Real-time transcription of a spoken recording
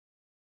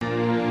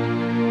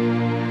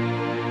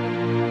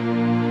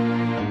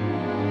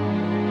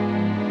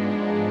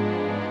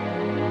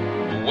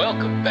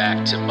Welcome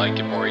back to Mike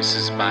and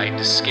Maurice's Mind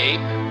Escape.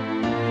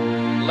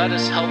 Let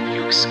us help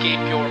you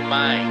escape your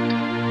mind.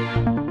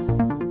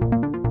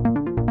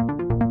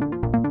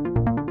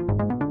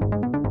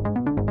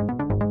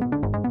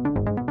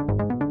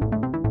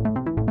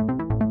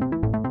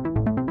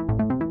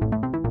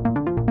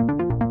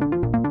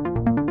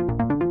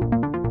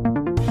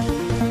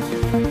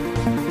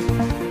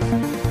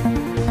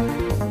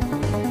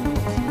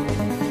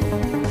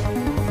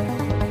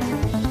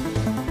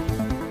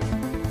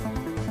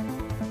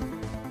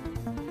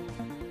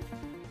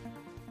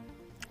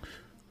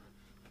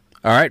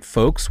 All right,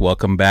 folks,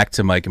 welcome back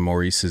to Mike and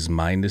Maurice's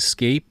Mind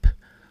Escape.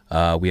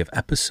 We have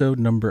episode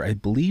number, I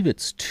believe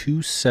it's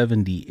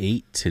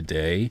 278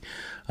 today.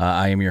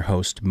 I am your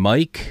host,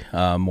 Mike.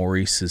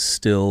 Maurice is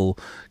still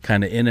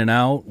kind of in and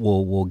out.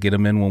 We'll get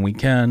him in when we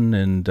can.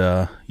 And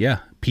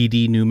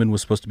PD Newman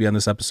was supposed to be on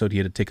this episode. He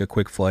had to take a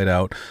quick flight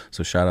out.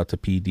 So shout out to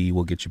PD.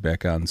 We'll get you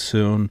back on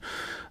soon.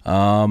 We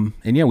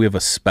have a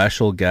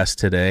special guest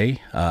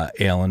today,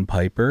 Alan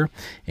Piper.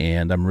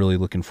 And I'm really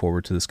looking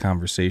forward to this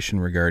conversation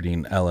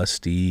regarding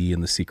LSD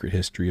and the secret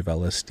history of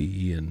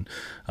LSD and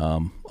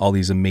all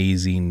these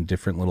amazing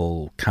different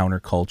little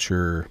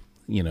counterculture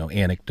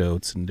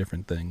anecdotes and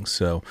different things.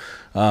 So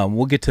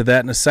we'll get to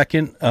that in a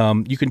second.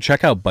 You can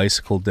check out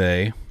Bicycle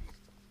Day.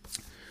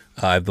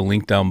 I have the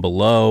link down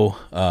below.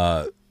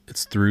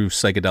 It's through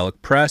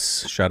Psychedelic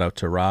Press. Shout out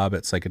to Rob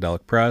at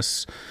Psychedelic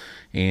Press.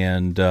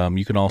 And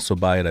you can also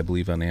buy it, I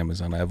believe, on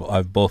Amazon. I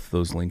have both of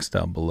those links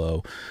down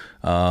below.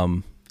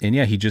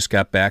 He just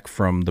got back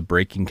from the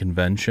Breaking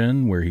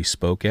Convention where he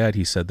spoke at.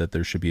 He said that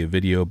there should be a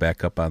video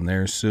back up on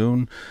there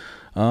soon.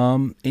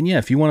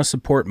 If you want to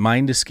support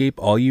Mind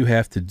Escape, all you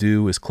have to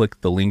do is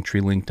click the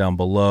Linktree link down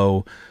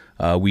below.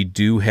 We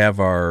do have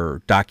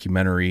our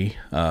documentary,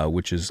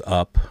 which is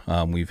up.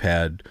 We've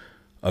had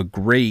a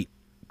great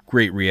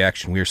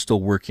reaction. We are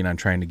still working on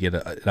trying to get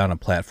it on a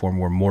platform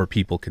where more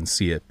people can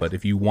see it. But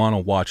if you want to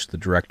watch the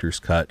director's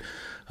cut,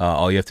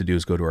 all you have to do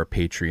is go to our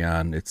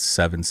Patreon. It's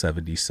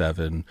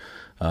 $7.77.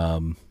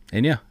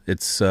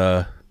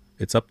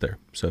 It's up there.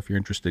 So if you're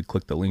interested,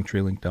 click the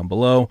Linktree link down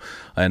below.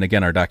 And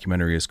again, our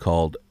documentary is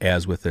called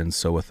As Within,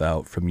 So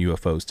Without, From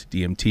UFOs to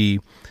DMT.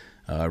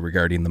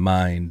 Regarding the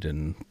mind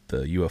and the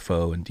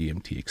UFO and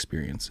DMT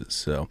experiences.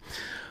 So,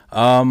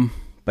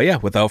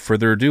 without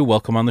further ado,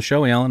 welcome on the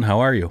show, Alan.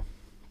 How are you?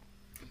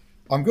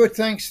 I'm good,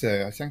 thanks,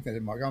 sir. I think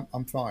that, Mike.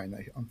 I'm fine.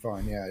 I'm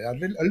fine. Yeah,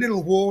 a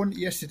little worn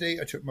yesterday.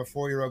 I took my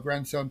 4-year-old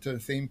grandson to the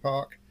theme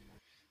park,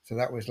 so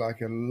that was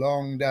like a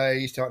long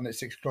day, starting at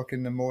 6 o'clock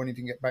in the morning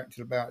to get back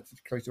to about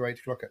close to 8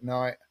 o'clock at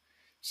night.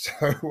 So,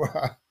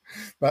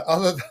 but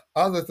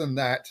other than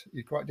that,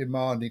 you're quite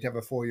demanding to have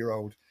a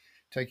 4-year-old.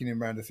 Taking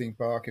him around the theme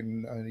park,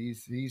 and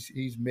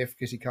he's miffed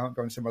because he can't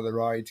go on some other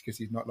rides because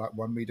he's not like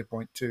 1 meter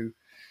point two,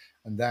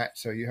 and that.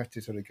 So you have to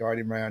sort of guide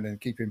him around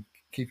and keep him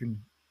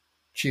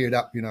cheered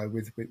up,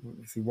 with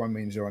one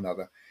means or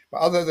another. But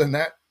other than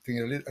that,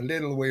 feeling a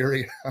little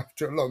weary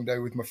after a long day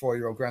with my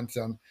 4-year-old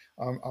grandson.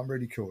 I'm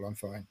really cool. I'm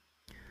fine.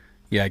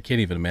 Yeah, I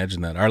can't even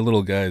imagine that. Our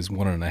little guy is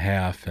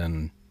 1.5,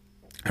 and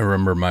I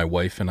remember my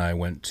wife and I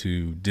went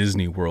to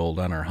Disney World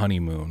on our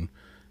honeymoon.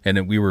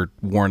 And we were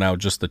worn out,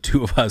 just the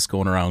two of us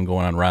going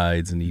on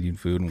rides and eating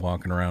food and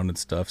walking around and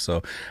stuff. So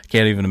I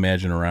can't even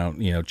imagine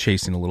around,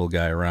 chasing a little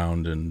guy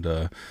around. And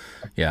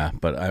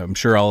but I'm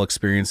sure I'll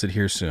experience it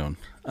here soon.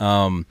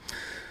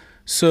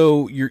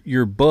 So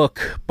your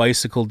book,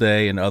 Bicycle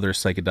Day and Other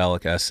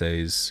Psychedelic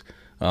Essays,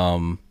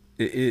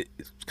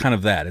 it's kind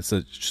of that. It's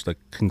just a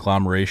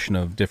conglomeration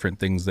of different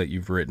things that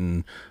you've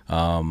written,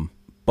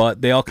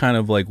 but they all kind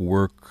of like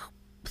work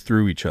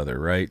through each other,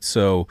 right?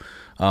 So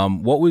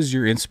what was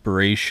your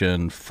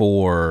inspiration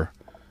for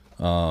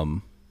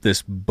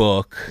this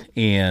book?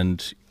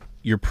 And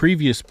your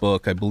previous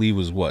book, I believe,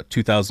 was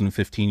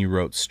 2015. You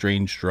wrote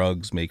Strange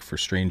Drugs Make for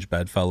Strange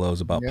Bedfellows,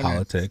 about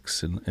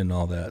politics and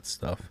all that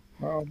stuff.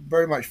 Well,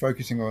 very much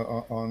focusing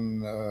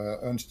on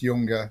Ernst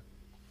Junger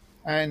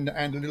and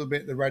a little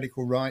bit the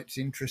radical right's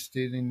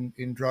interested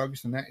in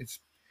drugs, and that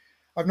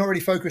I've not really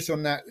focused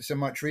on that so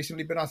much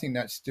recently, but I think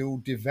that's still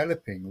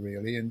developing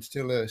really, and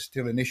still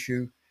an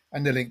issue.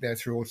 And the link there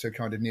through also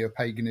kind of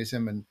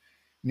neo-paganism and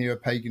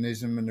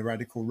the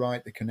radical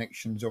right. The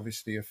connections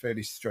obviously are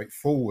fairly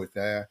straightforward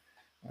there,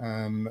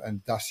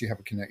 and thus you have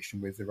a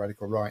connection with the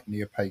radical right,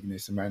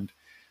 neo-paganism, and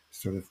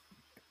sort of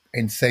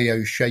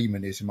entheo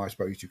shamanism, I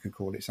suppose you could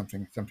call it,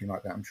 something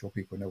like that. I'm sure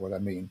people know what I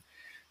mean.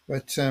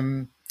 But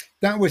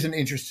that was an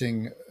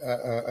interesting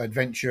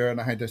adventure,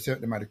 and I had a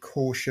certain amount of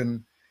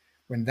caution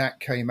when that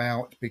came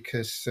out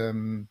because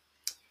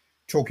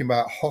talking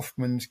about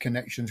Hoffman's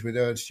connections with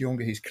Ernst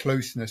Junger, his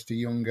closeness to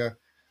Junger,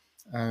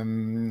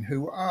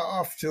 who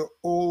after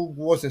all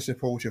was a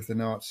supporter of the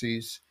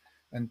Nazis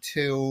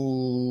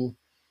until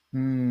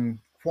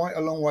quite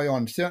a long way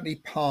on, certainly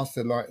past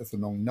the Light of the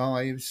Long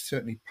Knives,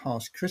 certainly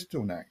past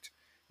Kristallnacht,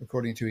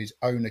 according to his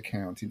own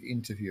account in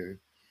interview.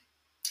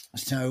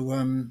 So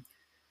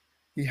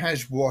he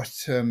has what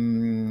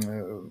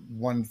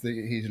one of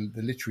the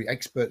literary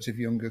experts of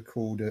Juncker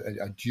called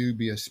a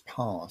dubious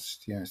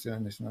past. Yes,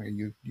 and it's like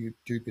a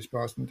dubious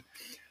past. And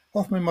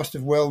Hoffman must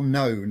have well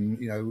known,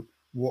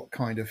 what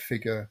kind of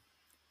figure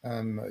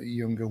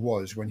Juncker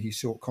was when he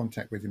sought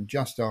contact with him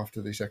just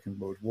after the Second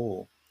World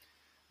War.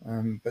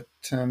 But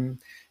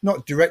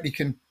not directly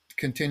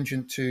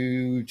contingent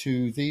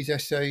to these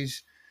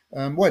essays.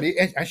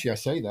 Actually, I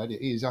say that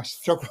it is. I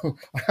struggle.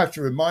 I have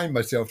to remind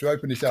myself to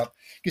open this up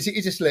because it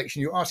is a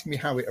selection. You're asking me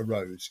how it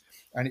arose,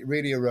 and it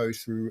really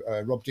arose through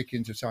Rob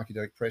Dickens of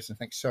Psychedelic Press, and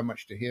thanks so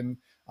much to him.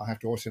 I have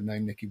to also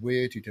name Nicky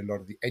Weird, who did a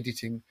lot of the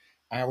editing,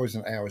 hours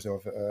and hours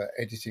of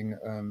editing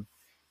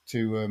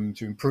to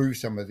improve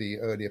some of the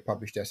earlier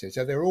published essays.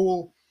 So they're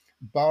all,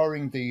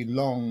 barring the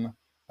long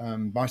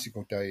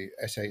Bicycle Day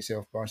essay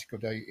itself, Bicycle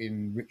Day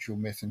in Ritual,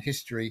 Myth and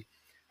History,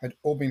 had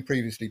all been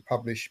previously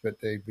published, but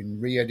they've been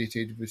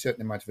re-edited with a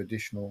certain amount of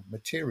additional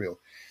material.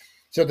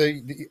 So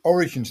the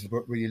origins of the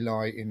book really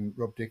lie in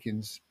Rob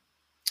Dickens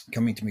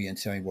coming to me and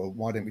saying, well,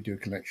 why don't we do a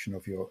collection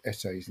of your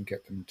essays and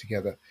get them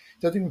together?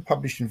 So they've been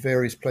published in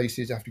various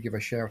places. I have to give a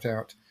shout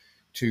out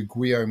to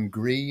Guillaume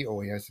Gris,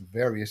 or he has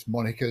various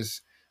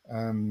monikers,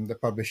 the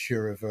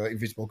publisher of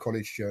Invisible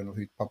College Journal,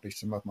 who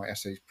published some of my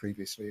essays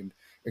previously and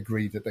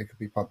agreed that they could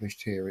be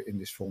published here in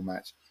this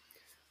format.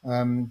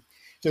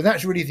 So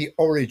that's really the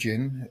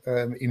origin.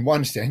 In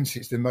one sense,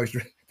 it's the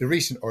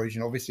recent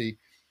origin. Obviously,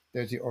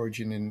 there's the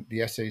origin in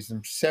the essays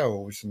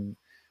themselves and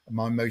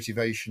my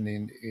motivation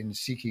in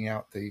seeking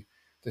out the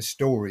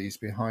stories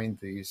behind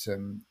these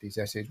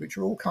essays, which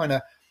are all kind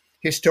of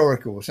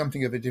historical,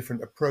 something of a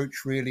different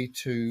approach, really,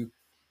 to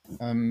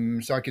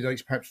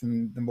psychedelics, perhaps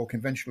than the more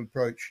conventional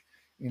approach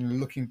in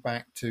looking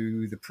back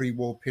to the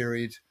pre-war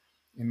period.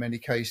 In many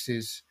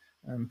cases,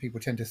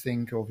 people tend to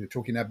think of, you're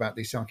talking about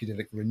the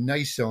psychedelic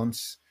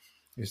renaissance,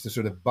 is the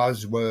sort of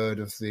buzzword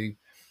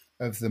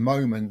of the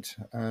moment,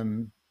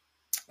 and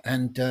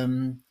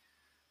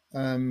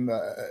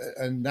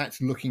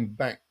that's looking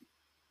back,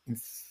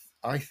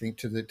 I think,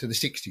 to the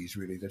 60s.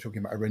 Really, they're talking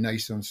about a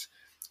renaissance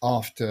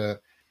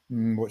after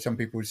what some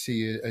people would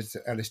see as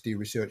LSD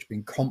research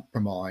being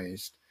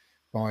compromised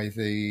by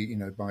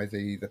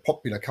the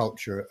popular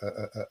culture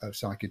of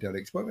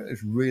psychedelics. Whether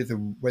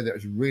it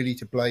was really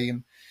to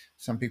blame,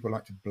 some people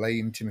like to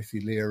blame Timothy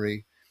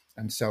Leary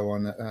and so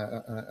on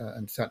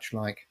and such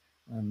like.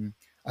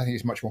 I think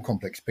it's a much more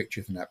complex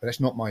picture than that, but that's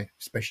not my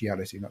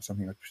speciality, not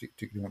something I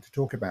particularly want to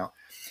talk about.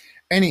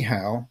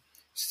 Anyhow,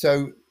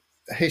 so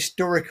a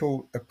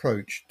historical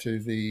approach to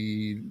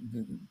the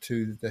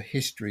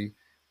history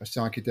of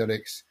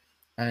psychedelics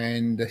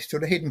and the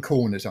sort of hidden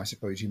corners, I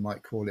suppose you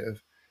might call it,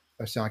 of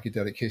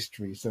psychedelic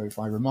history. So if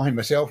I remind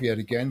myself yet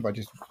again by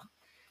just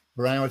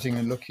browsing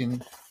and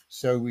looking,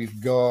 so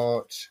we've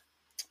got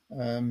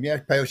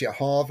peyote at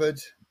Harvard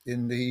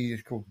in the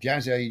it's called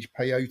Jazz Age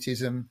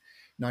Peyotism,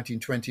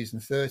 1920s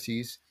and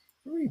 30s.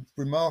 Very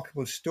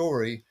remarkable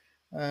story.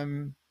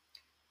 Some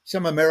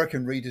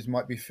American readers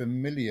might be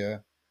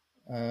familiar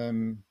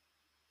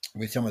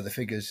with some of the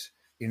figures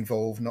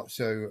involved, not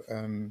so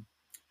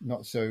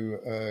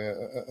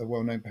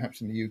well known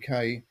perhaps in the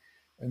UK.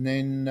 And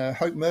then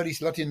Hope Murley's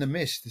Blood in the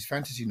Mist, this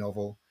fantasy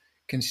novel,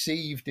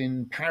 conceived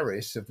in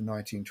Paris of the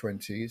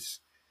 1920s,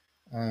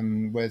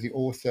 where the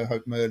author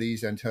Hope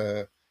Murley's and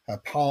her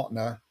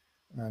partner,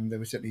 they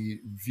were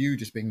certainly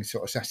viewed as being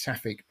sort of a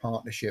sapphic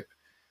partnership.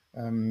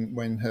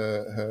 When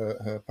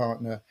her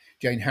partner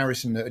Jane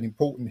Harrison, an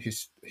important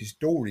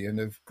historian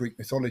of Greek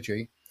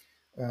mythology,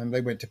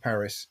 they went to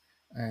Paris,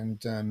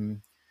 and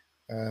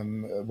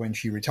when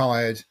she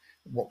retired,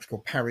 what was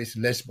called Paris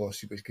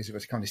Lesbos, because it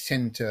was a kind of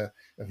centre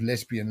of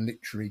lesbian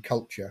literary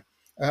culture.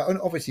 And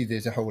obviously,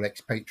 there's a whole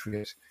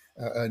expatriate,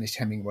 Ernest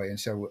Hemingway, and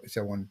so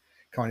on,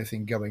 kind of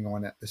thing going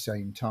on at the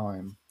same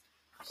time.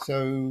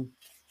 So,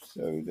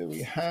 so there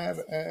we have,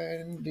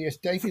 and yes,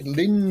 David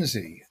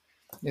Lindsay.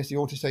 Yes, the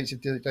author states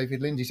of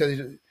David Lindsay. So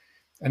there's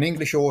an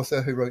English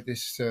author who wrote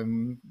this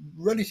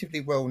relatively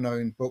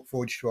well-known book,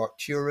 Voyage to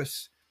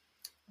Arcturus,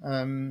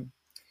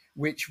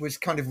 which was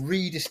kind of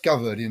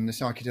rediscovered in the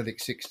psychedelic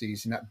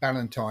 60s in that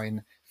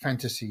Ballantine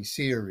fantasy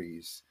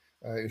series.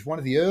 It was one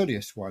of the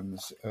earliest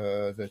ones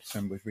that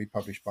was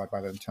republished by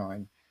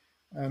Ballantine.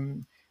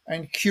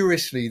 And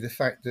curiously, the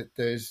fact that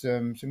there's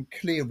some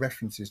clear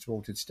references to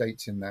altered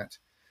states in that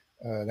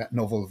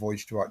novel,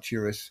 Voyage to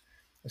Arcturus,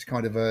 as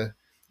kind of a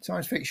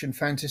science fiction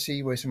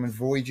fantasy where someone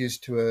voyages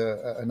to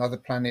another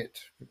planet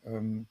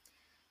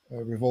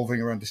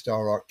revolving around the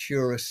star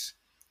Arcturus,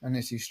 and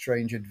there's these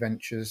strange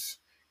adventures,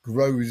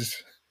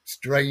 grows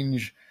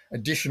strange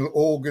additional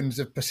organs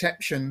of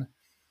perception,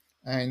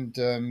 and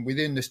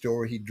within the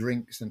story he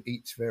drinks and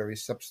eats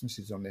various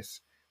substances on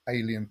this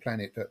alien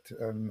planet that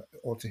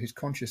alter his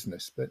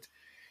consciousness. But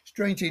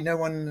strangely, no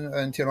one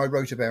until I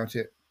wrote about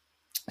it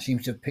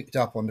seems to have picked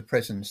up on the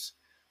presence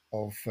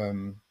of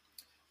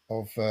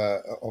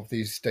of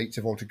these states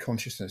of altered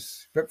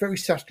consciousness, but very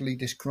subtly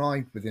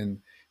described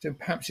within. So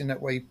perhaps in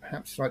that way,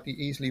 perhaps slightly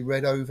easily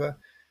read over,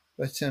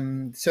 but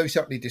so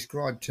subtly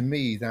described to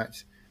me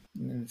that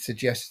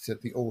suggests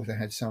that the author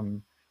had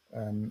some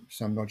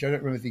some knowledge. I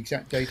don't remember the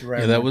exact date Yeah,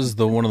 around that was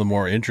the 1920. one of the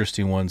more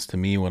interesting ones to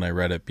me when I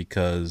read it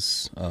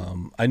because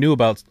I knew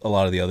about a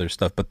lot of the other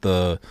stuff, but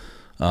the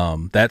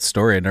that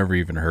story I never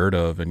even heard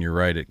of. And you're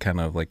right, it kind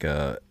of like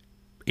a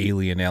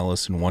alien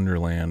Alice in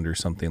Wonderland or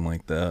something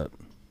like that.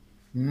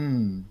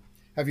 Hmm.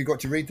 Have you got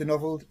to read the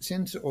novel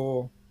since,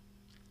 or?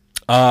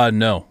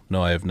 No,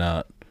 no, I have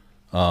not.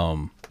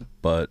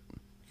 But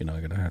I'm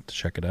gonna have to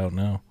check it out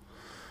now.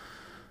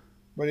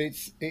 Well,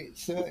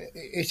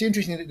 it's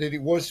interesting that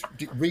it was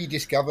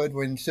rediscovered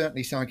when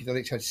certainly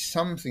psychedelics had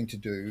something to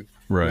do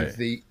Right. with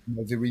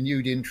the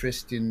renewed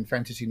interest in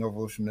fantasy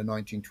novels from the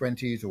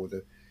 1920s, or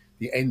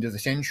the end of the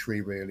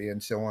century, really,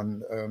 and so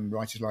on.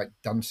 Writers like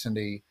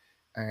Dunsany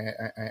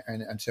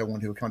and so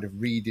on, who kind of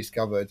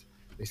rediscovered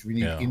this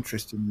renewed Yeah.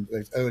 interest in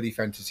those early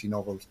fantasy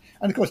novels.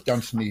 And of course,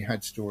 Dunsany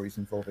had stories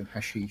involving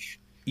hashish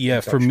Yeah,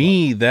 and for such like.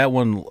 me, that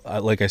one,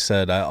 like I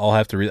said, I'll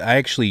have to read. I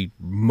actually,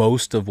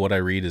 most of what I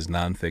read is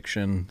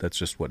nonfiction. That's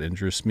just what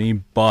interests me.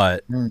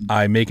 But Mm,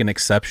 I make an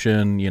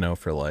exception,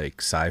 for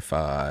like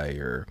sci-fi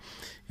or,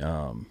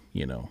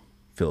 you know,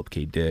 Philip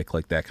K. Dick,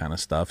 like that kind of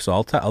stuff. So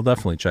I'll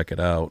definitely check it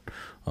out.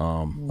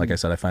 Like I mm,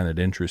 said, I find it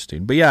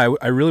interesting. But yeah,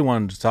 I really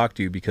wanted to talk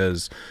to you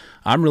because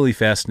I'm really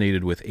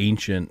fascinated with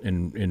ancient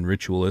and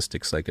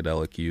ritualistic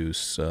psychedelic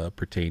use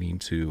pertaining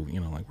to,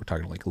 like we're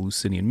talking like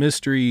Eleusinian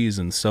mysteries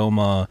and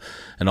Soma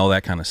and all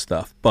that kind of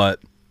stuff.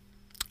 But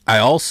I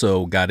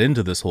also got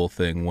into this whole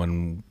thing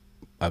when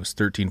I was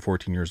 13,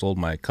 14 years old.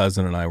 My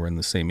cousin and I were in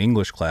the same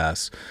English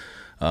class,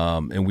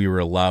 and we were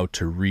allowed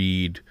to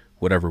read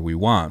whatever we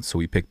want. So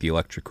we picked the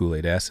Electric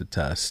Kool-Aid Acid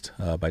Test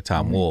by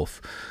Tom mm.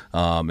 Wolfe.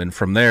 And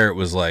from there, it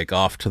was like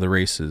off to the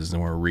races.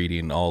 And we're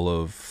reading all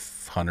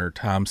of Hunter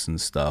Thompson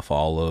stuff,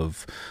 all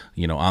of,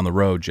 On the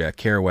Road, Jack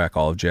Kerouac,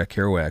 all of Jack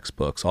Kerouac's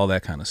books, all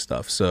that kind of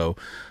stuff. So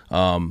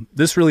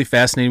this really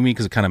fascinated me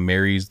because it kind of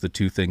marries the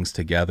two things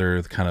together,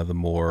 kind of the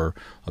more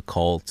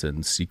occult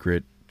and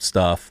secret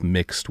stuff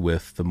mixed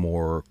with the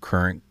more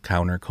current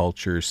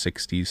counterculture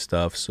 60s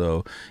stuff.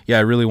 So yeah,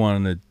 I really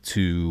wanted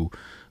to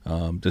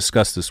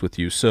discuss this with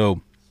you.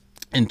 So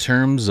in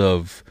terms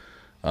of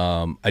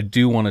I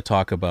do want to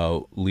talk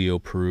about Leo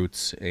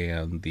Perutz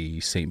and the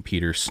St.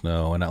 Peter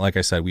snow. And like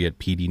I said, we had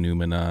PD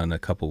Newman on a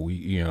couple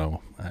weeks,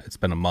 it's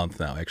been a month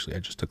now. Actually, I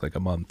just took like a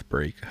month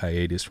break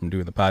hiatus from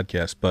doing the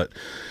podcast. But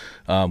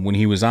when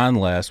he was on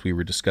last, we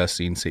were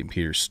discussing St.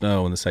 Peter's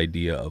snow and this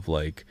idea of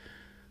like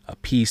a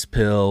peace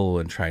pill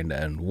and trying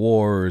to end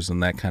wars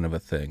and that kind of a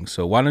thing.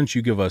 So why don't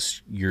you give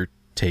us your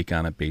take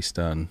on it based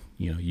on,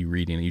 you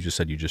reading it? You just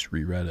said you just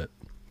reread it.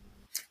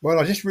 Well,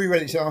 I just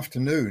reread it this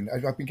afternoon.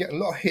 I've been getting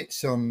a lot of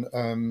hits on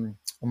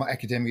my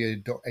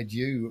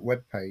academia.edu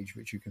webpage,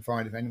 which you can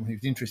find if anyone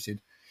who's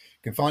interested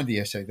can find the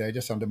essay there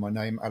just under my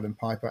name, Alan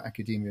Piper,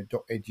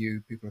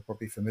 academia.edu. People are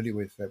probably familiar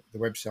with the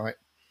website.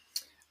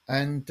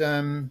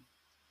 And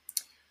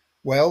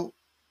well,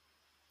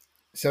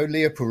 so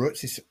Leo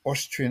Perutz, this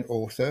Austrian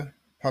author,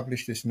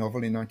 published this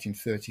novel in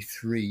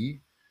 1933.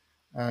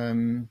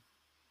 Um,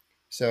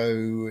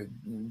 So,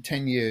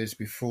 10 years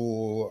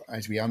before,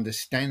 as we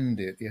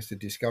understand it, yes, the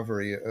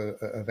discovery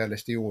of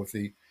LSD, or of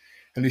the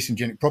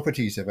hallucinogenic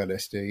properties of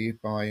LSD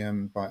by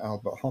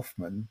Albert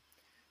Hoffman.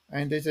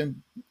 And there's a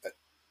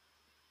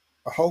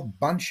whole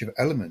bunch of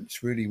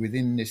elements really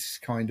within this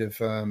kind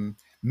of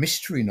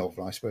mystery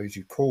novel, I suppose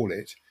you'd call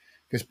it,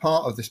 because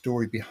part of the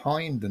story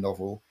behind the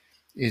novel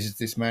is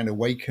this man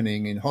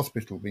awakening in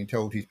hospital, being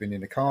told he's been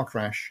in a car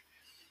crash.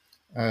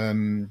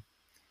 Um,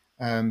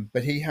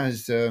 but he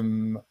has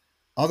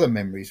other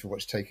memories of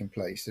what's taken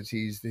place. That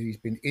he's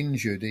been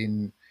injured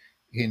in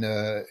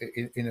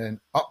an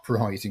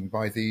uprising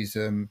by these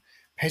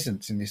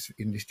peasants in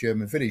this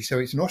German village. So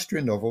it's an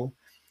Austrian novel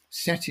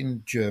set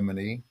in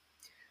Germany,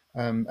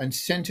 and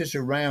centres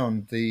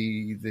around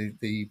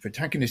the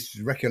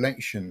protagonist's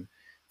recollection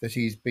that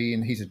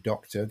he's a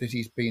doctor, that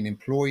he's been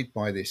employed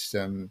by this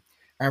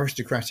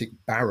aristocratic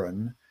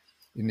baron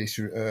in this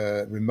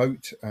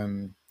remote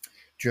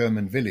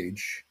German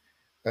village,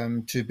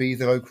 to be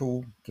the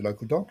local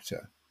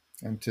doctor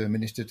and to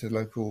minister to the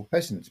local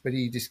peasants. But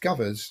he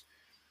discovers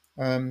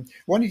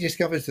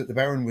that the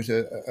Baron was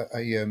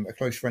a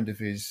close friend of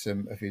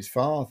his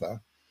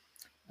father,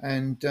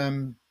 and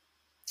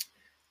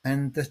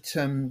that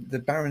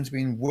the Baron's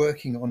been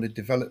working on the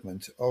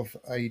development of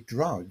a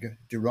drug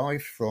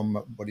derived from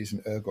what is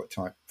an ergot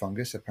type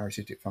fungus, a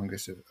parasitic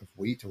fungus of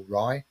wheat or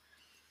rye,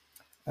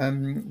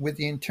 with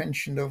the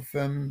intention of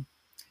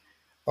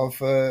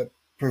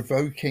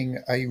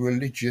provoking a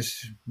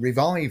religious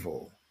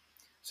revival.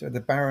 So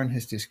the Baron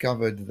has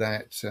discovered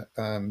that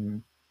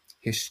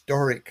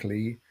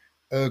historically,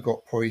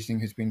 ergot poisoning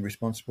has been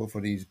responsible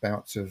for these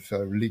bouts of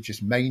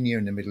religious mania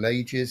in the Middle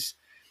Ages,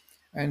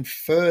 and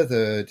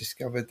further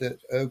discovered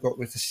that ergot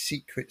was the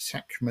secret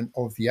sacrament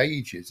of the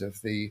ages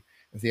of the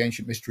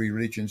ancient mystery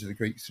religions of the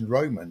Greeks and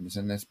Romans,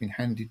 and has been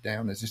handed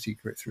down as a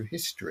secret through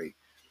history.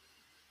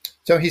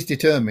 So he's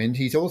determined.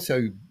 He's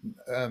also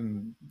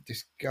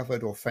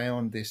discovered or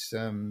found this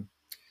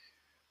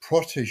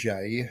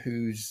protege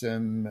who's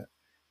in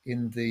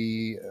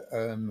the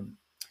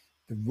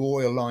the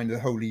royal line of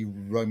the Holy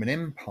Roman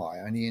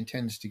Empire, and he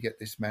intends to get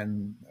this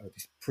man,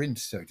 this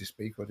prince, so to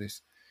speak, or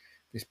this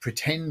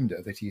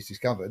pretender that he's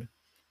discovered,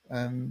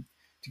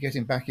 to get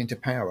him back into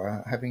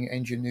power, having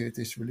engineered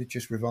this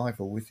religious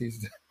revival with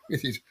his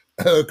with his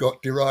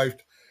ergot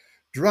derived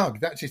drug.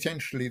 That's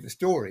essentially the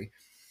story.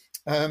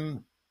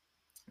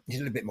 It's a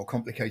little bit more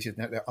complicated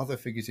than that. There are other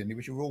figures in it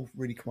which are all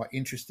really quite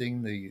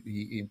interesting.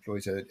 He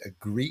employs a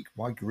Greek,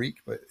 why Greek?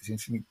 But it's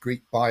interesting,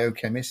 Greek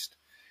biochemist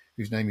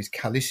whose name is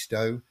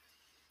Callisto,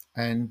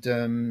 and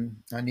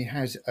he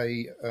has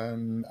a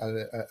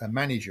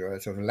manager,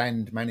 a sort of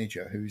land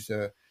manager, who's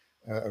a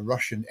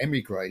Russian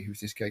emigre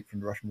who's escaped from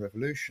the Russian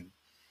Revolution.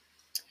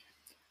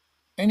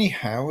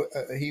 Anyhow,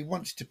 he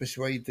wants to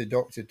persuade the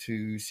doctor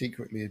to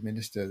secretly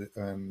administer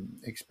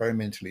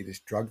experimentally this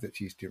drug that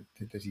he's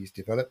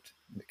developed.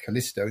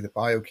 Callisto, the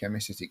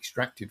biochemist, is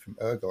extracted from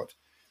ergot,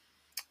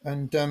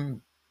 and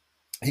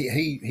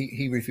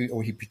he refuses,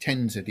 or he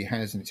pretends that he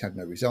has, and it's had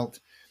no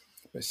result.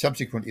 But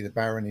subsequently, the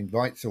Baron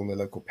invites all the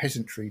local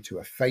peasantry to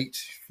a fete,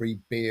 free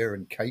beer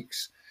and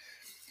cakes,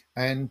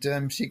 and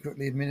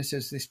secretly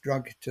administers this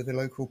drug to the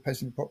local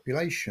peasant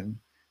population.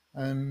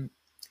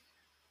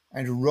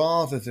 And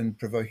rather than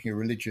provoking a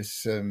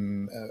religious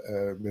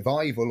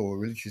revival or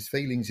religious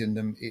feelings in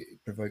them,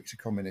 it provokes a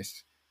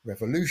communist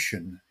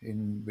revolution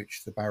in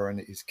which the Baron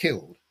is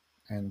killed,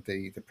 and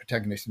the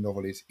protagonist of the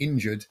novel is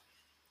injured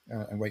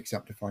and wakes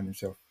up to find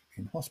himself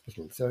in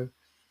hospital. So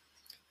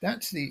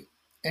that's the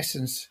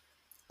essence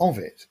of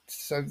it.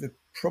 So the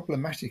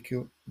problematic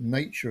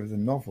nature of the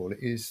novel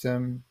is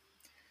in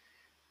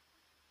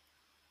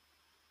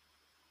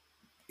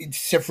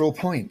several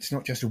points,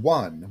 not just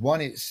one.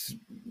 One, it's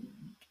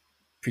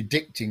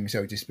predicting,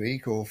 so to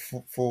speak, or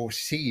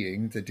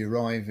foreseeing the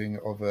deriving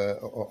of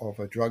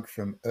a drug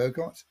from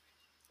ergot,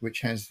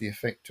 which has the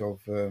effect of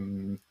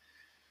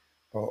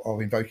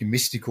invoking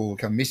mystical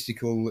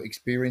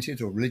experiences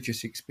or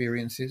religious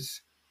experiences.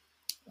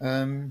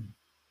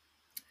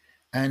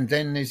 And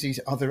then there's these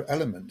other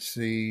elements,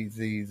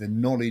 the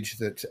knowledge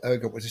that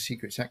ergot was a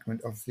secret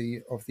sacrament of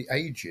the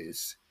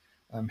ages,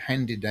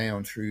 handed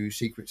down through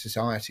secret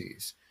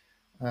societies,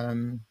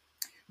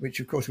 which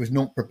of course was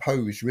not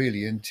proposed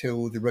really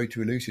until The Road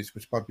to Eleusis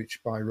was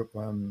published by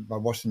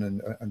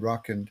Wasson and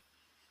Ruck and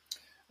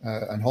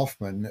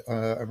Hoffman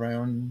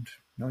around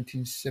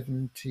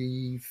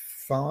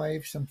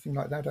 1975, something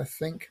like that, I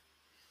think.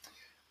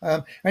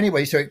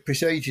 Anyway, so it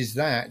presages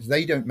that.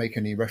 They don't make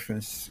any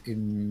reference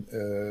in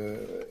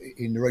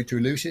The Road to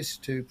Eleusis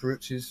to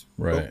Perutz's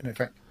book. And in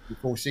fact, he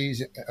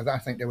foresees it. I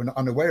think they were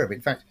unaware of it.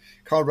 In fact,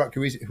 Carl Ruck,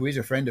 who is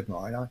a friend of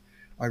mine,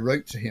 I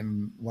wrote to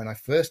him when I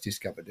first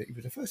discovered it. He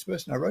was the first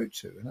person I wrote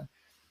to, and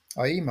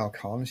I emailed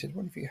Carl and said,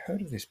 "What have you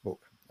heard of this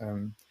book?"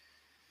 Whatever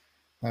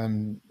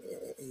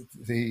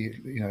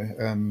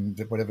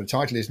the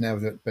title is now,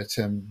 but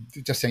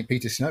just Saint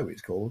Peter Snow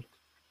it's called.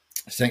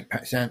 Saint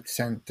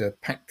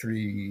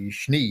Patri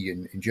Schnee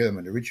in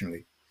German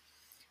originally,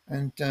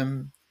 and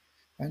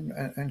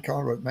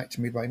Carl wrote back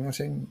to me by email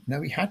saying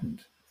no, he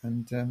hadn't,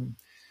 and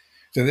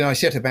so then I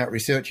set about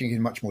researching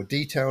in much more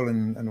detail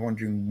and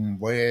wondering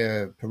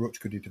where Perutz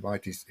could have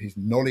derived his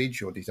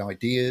knowledge or his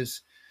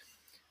ideas,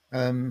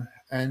 and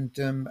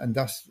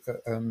thus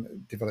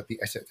developed the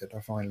essay that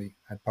I finally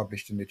had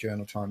published in the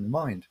journal Time and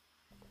Mind.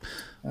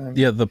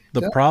 The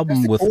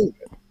problem with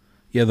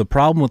the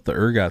problem with the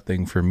ergot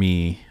thing for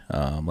me,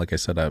 like I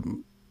said, I've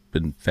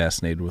been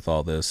fascinated with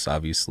all this.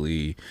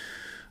 Obviously,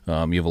 you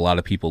have a lot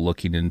of people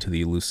looking into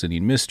the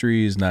Eleusinian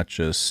mysteries, not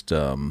just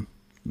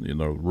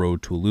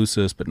Road to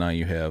Eleusis, but now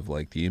you have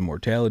like the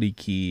Immortality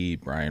Key,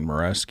 Brian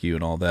Morescu,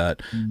 and all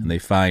that, and they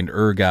find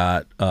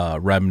ergot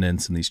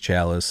remnants in these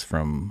chalice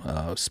from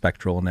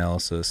spectral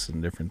analysis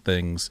and different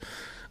things.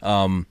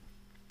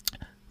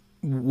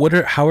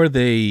 How are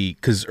they?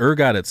 Because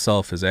ergot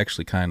itself is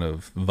actually kind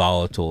of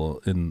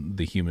volatile in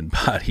the human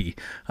body.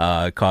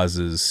 It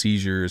causes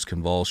seizures,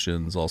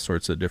 convulsions, all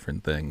sorts of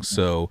different things.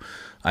 So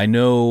I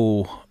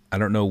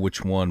don't know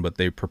which one, but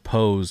they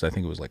proposed, I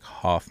think it was like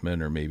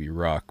Hoffman or maybe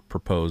Ruck,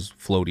 proposed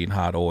floating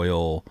hot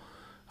oil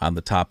on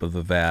the top of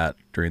a vat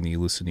during the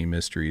Eleusinian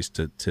Mysteries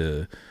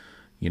to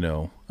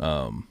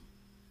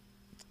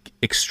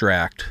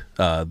extract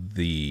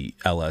the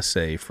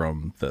LSA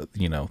from the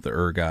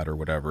ergot or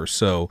whatever.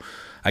 So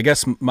I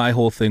guess my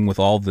whole thing with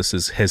all of this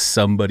is, has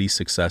somebody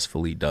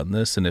successfully done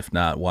this? And if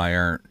not, why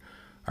aren't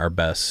our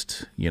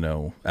best,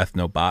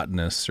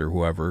 ethnobotanists or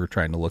whoever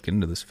trying to look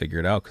into this figure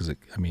it out? Because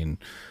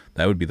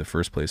that would be the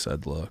first place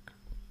I'd look.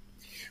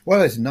 Well,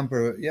 there's a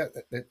number of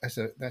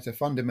that's a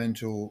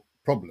fundamental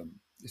problem,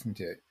 isn't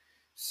it?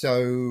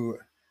 So,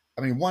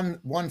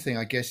 one thing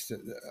I guess that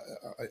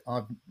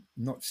I've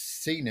not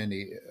seen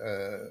any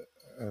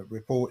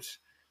reports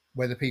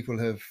whether people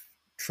have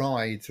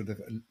tried sort of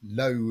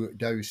low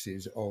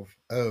doses of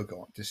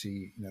ergot to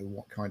see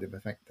what kind of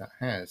effect that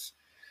has,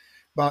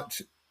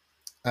 but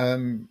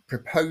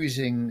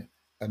proposing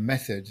a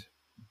method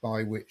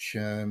by which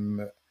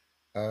a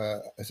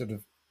sort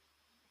of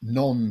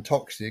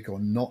non-toxic or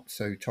not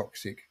so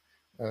toxic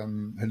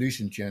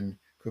hallucinogen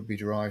could be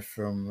derived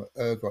from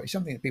ergot. It's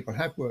something that people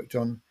have worked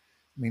on.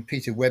 I mean,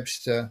 Peter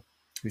Webster,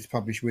 who's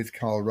published with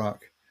Carl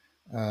Ruck,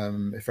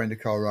 a friend of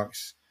Carl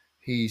Ruck's,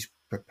 he's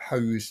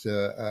proposed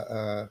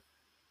a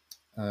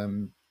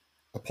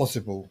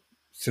possible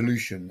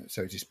solution,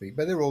 so to speak.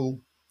 But they're all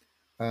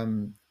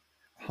um,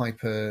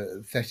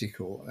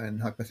 hypothetical.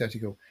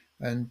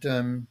 And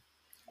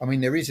I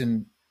mean, there is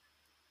an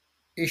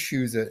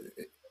issue that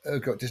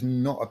ergot does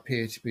not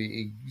appear to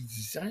be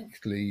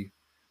exactly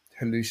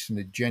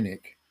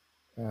hallucinogenic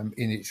in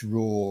its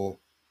raw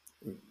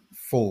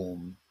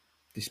form,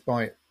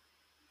 despite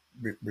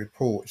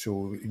reports.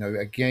 Or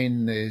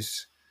again,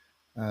 there's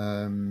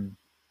um,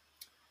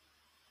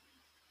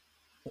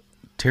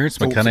 Terrence thoughts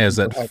McKenna that has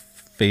people that have.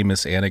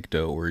 famous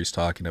anecdote where he's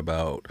talking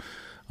about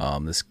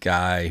this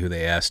guy who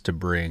they asked to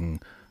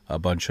bring a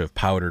bunch of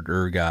powdered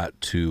ergot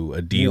to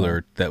a Yeah,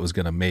 dealer that was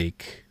going to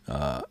make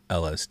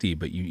LSD,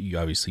 but you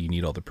obviously you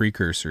need all the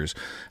precursors,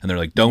 and they're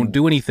like, "Don't yeah.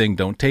 do anything,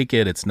 don't take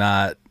it. It's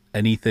not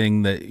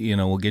anything that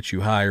will get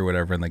you high or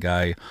whatever." And the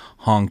guy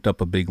honked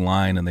up a big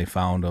line, and they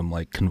found him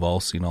like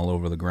convulsing all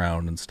over the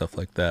ground and stuff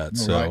like that.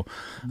 All right.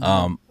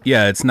 So,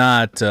 yeah, it's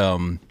not.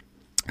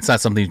 It's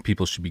not something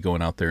people should be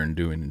going out there and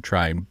doing and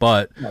trying.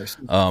 But No, it's,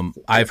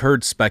 I've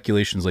heard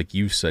speculations, like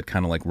you said,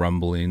 kind of like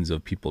rumblings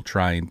of people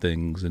trying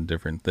things and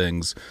different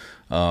things.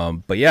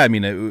 But yeah, I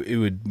mean,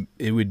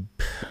 it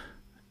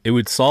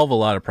would solve a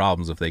lot of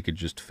problems if they could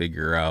just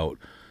figure out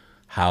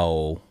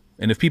how.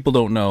 And if people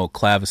don't know,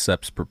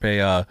 Claviceps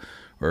purpea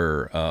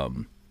or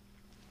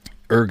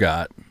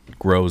ergot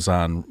grows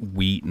on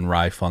wheat and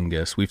rye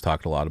fungus. We've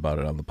talked a lot about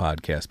it on the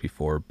podcast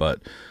before,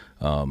 but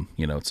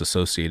it's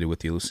associated with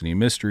the Eleusinian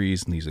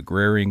mysteries and these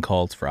agrarian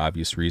cults for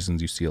obvious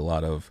reasons. You see a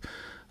lot of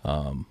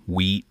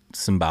wheat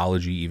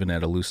symbology even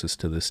at Eleusis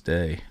to this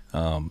day.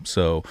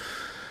 So,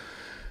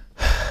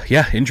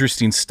 yeah,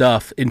 interesting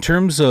stuff. In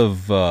terms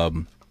of,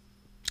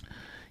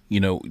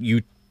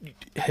 you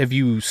have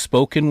you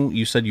spoken?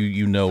 You said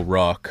you know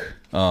Ruck.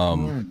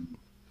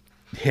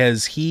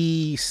 Has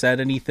he said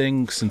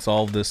anything since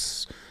all of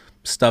this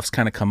stuff's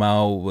kind of come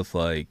out with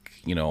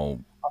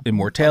I've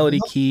immortality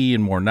not. key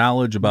and more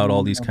knowledge about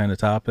all these kind of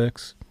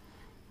topics?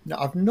 No,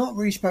 I've not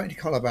really spoken to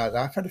Colin about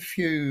that. I've had a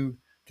few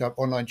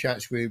online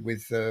chats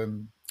with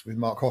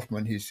Mark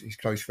Hoffman, his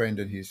close friend,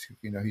 and he's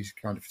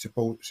kind of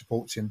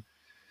supports him.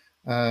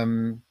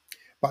 Um,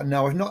 but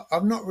no,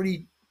 I've not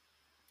really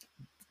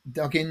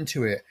dug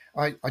into it.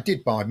 I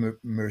did buy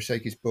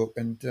Murasaki's book,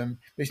 and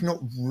it's not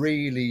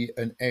really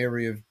an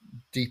area of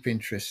deep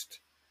interest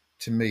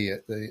to me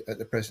at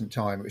the present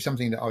time. It was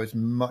something that I was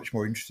much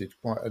more interested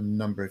quite a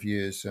number of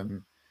years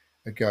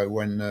ago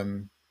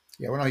when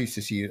I used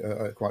to see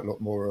quite a lot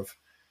more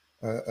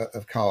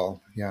of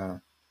Carl. Yeah,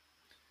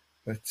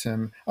 but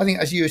I think,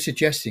 as you were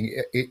suggesting,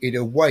 it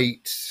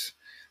awaits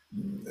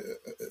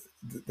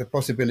the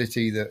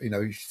possibility that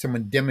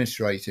someone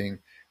demonstrating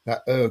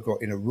that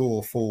ergot in a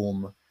raw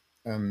form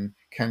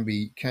can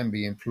be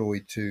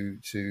employed to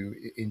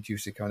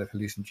induce a kind of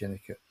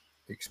hallucinogenic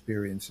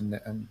experience, and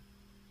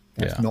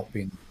that's Yeah. not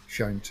been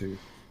shown to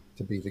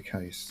be the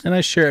case. And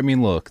I share, I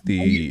mean, look, And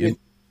you, the and, yeah, and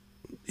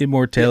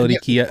immortality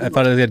yet, key, I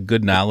thought I had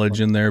good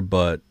knowledge in there,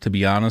 but to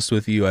be honest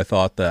with you, I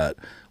thought that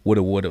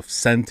would have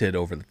sent it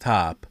over the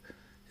top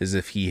is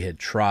if he had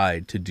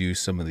tried to do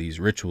some of these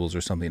rituals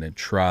or something and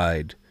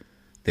tried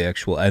the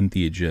actual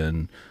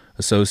entheogen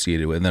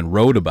associated with it and then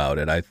wrote about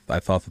it. I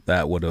thought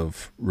that would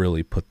have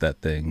really put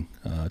that thing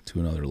to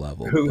another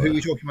level. who are But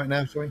you talking about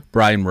now? Sorry.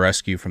 Brian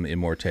Rescue from the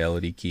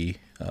Immortality Key.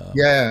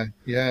 Yeah,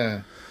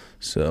 yeah.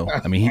 So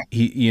I mean,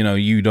 he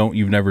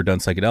you've never done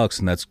psychedelics,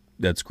 and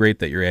that's great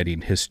that you're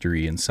adding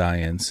history and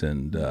science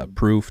and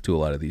proof to a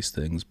lot of these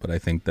things. But I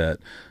think that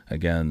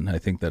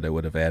it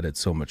would have added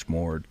so much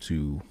more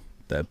to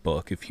that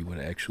book if you would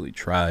have actually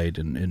tried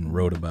and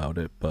wrote about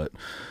it. But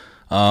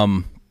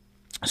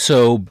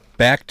so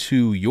back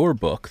to your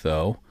book,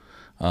 though.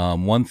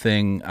 One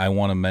thing I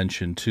want to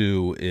mention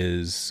too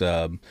is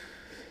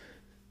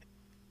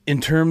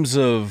in terms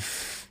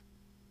of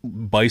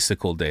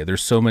bicycle day,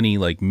 there's so many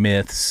like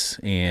myths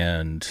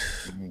and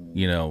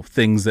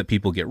things that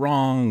people get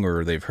wrong,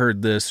 or they've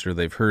heard this or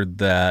they've heard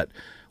that.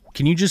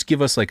 Can you just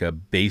give us like a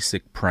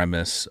basic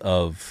premise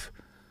of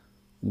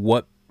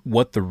what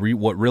what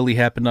really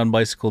happened on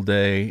bicycle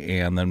day,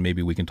 and then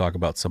maybe we can talk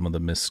about some of the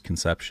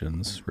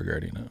misconceptions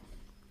regarding it?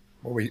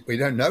 Well, we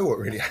don't know what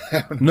really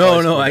happened.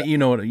 No, Bicycle. you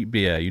know what So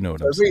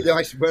I'm saying.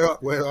 really,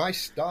 where I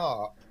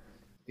start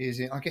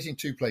is I guess in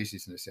two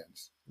places in a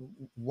sense.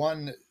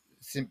 One,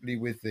 simply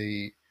with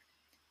the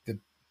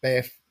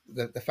bare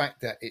the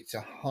fact that it's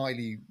a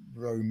highly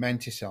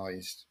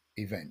romanticized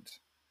event.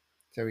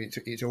 So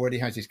it already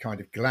has this kind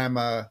of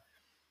glamour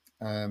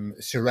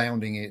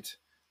surrounding it.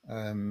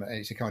 And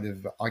it's a kind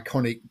of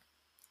iconic,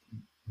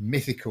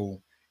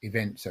 mythical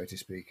event, so to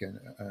speak.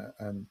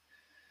 And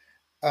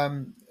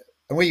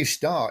where you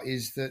start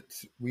is that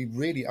we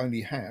really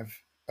only have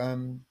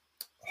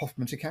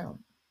Hoffman's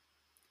account.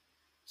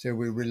 So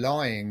we're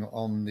relying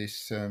on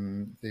his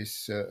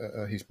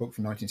book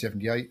from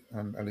 1978,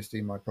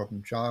 LSD, My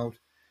Problem Child,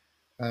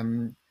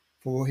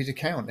 for his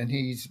account, and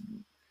he's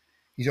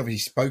obviously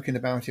spoken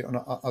about it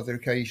on other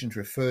occasions,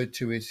 referred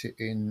to it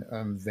in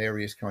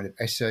various kind of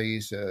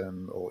essays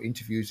or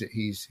interviews that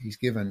he's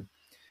given.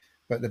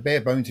 But the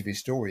bare bones of his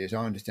story, as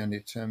I understand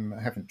it,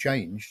 haven't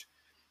changed.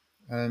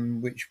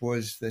 Which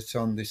was that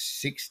on the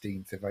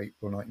 16th of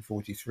April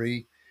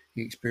 1943,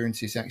 he experienced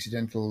this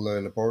accidental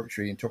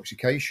laboratory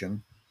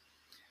intoxication.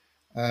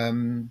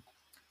 Um,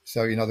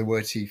 so, in other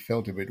words, he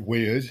felt a bit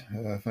weird,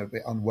 a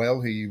bit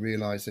unwell. He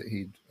realized that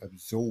he'd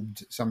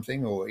absorbed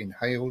something or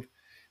inhaled,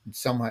 and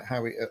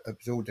somehow it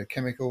absorbed a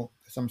chemical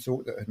of some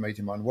sort that had made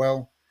him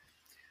unwell.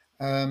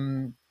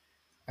 And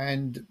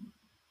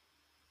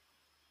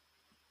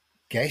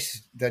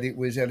guessed that it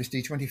was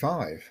LSD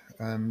 25,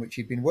 which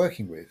he'd been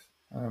working with.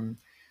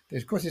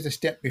 Of course, there's a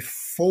step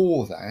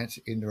before that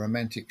in the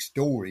romantic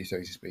story, so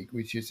to speak,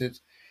 which is that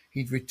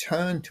he'd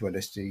returned to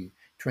LSD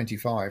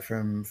 25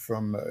 from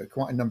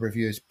quite a number of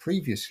years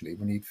previously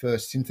when he'd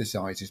first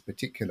synthesized this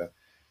particular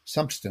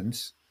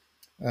substance,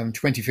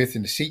 25th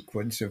in the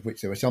sequence, of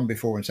which there were some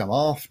before and some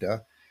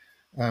after,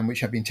 which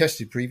had been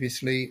tested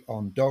previously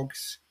on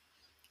dogs.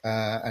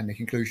 And the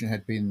conclusion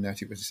had been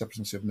that it was a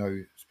substance of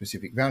no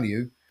specific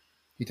value.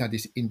 He'd had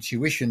this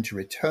intuition to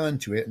return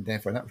to it, and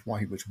therefore that was why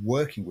he was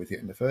working with it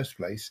in the first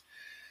place.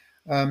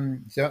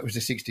 So that was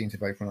the 16th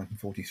of April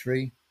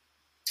 1943.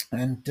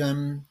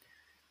 And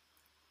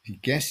he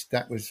guessed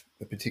that was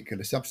a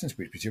particular substance,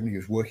 which presumably he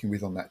was working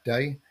with on that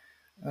day.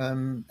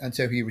 And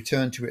so he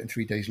returned to it, and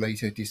 3 days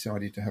later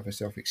decided to have a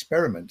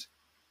self-experiment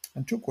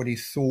and took what he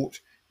thought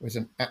was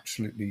an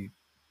absolutely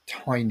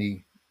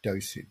tiny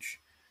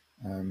dosage,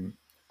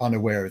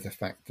 unaware of the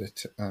fact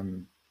that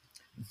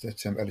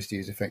LSD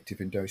is effective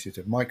in doses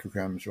of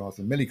micrograms rather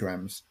than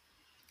milligrams,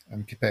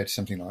 compared to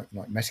something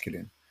like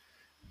mescaline.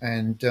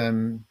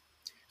 And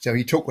so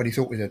he took what he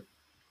thought was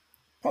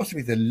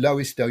possibly the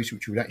lowest dose,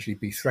 which would actually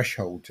be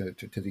threshold to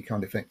the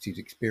kind of effects he'd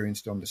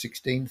experienced on the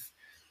 16th,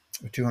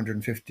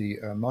 250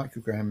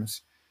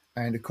 micrograms.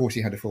 And of course,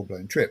 he had a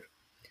full-blown trip.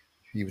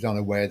 He was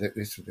unaware that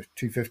this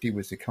 250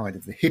 was the kind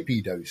of the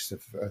hippie dose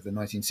of the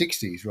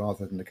 1960s,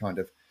 rather than the kind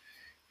of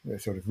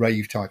sort of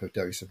rave type of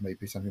dose of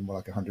maybe something more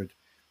like 100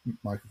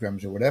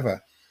 micrograms or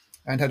whatever,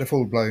 and had a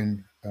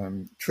full-blown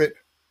trip,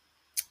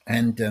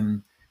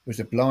 and was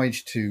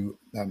obliged to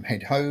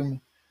head home,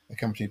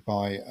 accompanied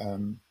by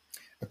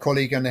a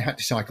colleague, and they had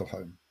to cycle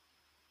home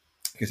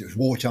because it was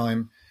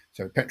wartime,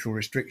 so petrol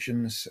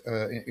restrictions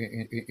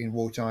in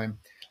wartime,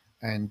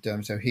 and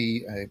so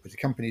he was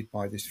accompanied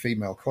by this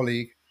female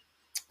colleague,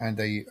 and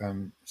they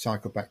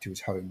cycled back to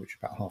his home, which was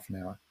about half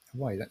an hour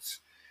away.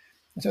 That's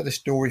how the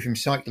story of him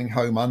cycling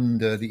home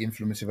under the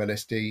influence of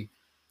LSD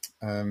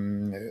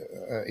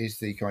is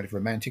the kind of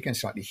romantic and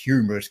slightly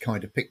humorous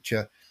kind of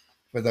picture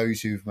for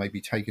those who've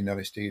maybe taken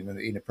LSD in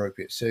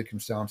inappropriate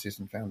circumstances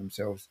and found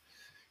themselves,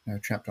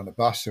 trapped on a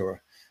bus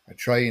or a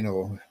train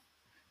or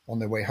on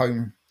their way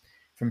home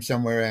from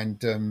somewhere,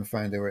 and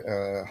found they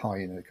were high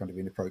in a kind of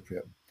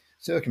inappropriate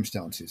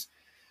circumstances.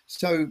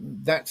 So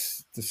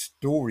that's the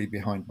story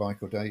behind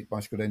Bicycle Day,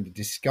 the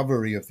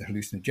discovery of the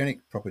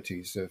hallucinogenic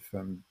properties of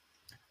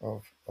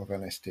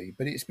LSD.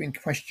 But it's been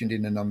questioned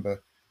in a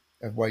number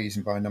of ways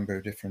and by a number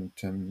of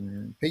different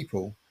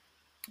people.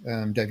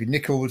 David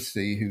Nichols,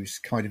 who's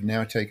kind of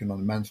now taken on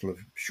the mantle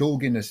of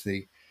Shulgin as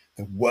the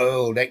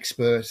world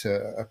expert,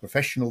 a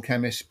professional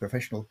chemist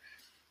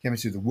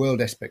who's the world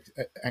expert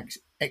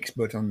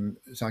on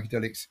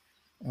psychedelics,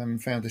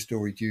 found the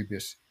story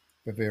dubious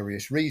for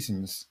various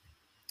reasons.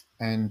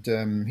 And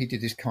he did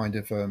this kind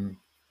of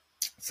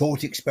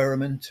thought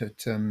experiment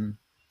at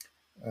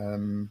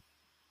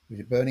was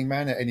it Burning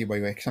Man?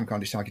 Anyway, some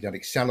kind of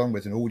psychedelic salon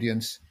with an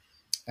audience,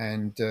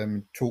 and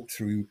talked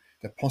through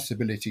the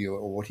possibility,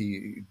 or what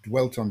he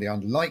dwelt on, the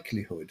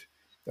unlikelihood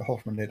that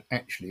Hoffman had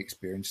actually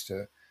experienced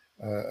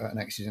an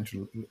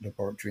accidental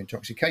laboratory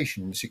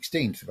intoxication on the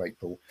 16th of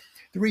April.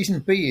 The reason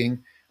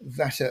being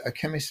that a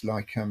chemist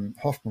like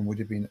Hoffman would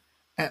have been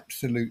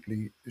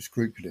absolutely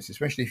scrupulous,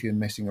 especially if you're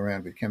messing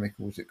around with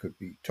chemicals that could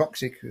be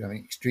toxic,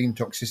 extreme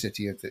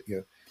toxicity that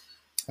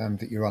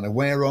you're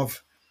unaware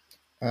of.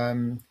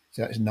 So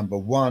that's number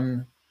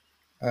one.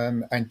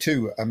 And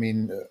two,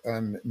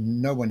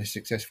 no one has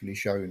successfully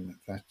shown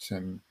that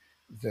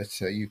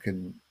you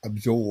can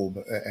absorb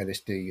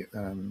LSD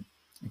and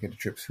get a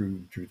trip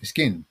through the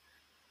skin.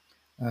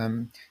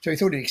 So he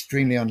thought it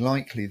extremely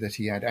unlikely that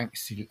he had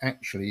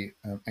actually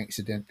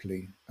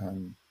accidentally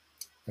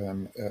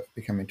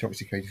become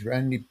intoxicated,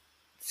 and he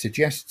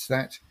suggests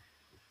that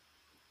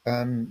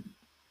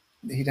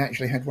he'd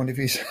actually had one of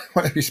his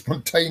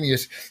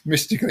spontaneous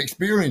mystical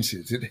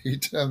experiences that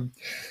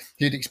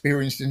he'd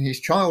experienced in his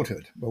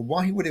childhood. Well,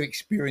 why he would have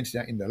experienced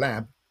that in the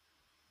lab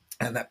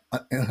and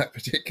that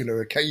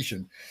particular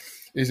occasion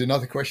is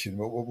another question.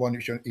 Well, one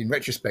which, in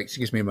retrospect,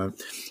 excuse me a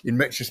moment, in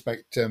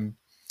retrospect,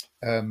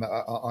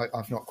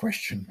 I've not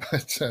questioned,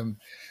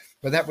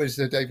 but that was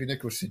David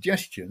Nichols'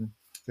 suggestion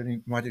that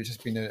he might have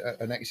just been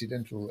an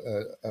accidental,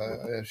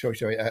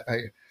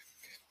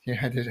 he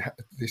had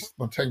this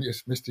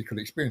spontaneous mystical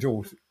experience,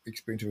 or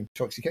experience of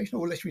intoxication,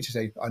 or let's just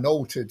say an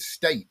altered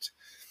state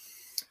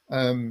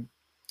Um,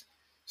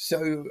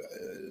 so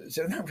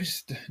that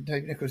was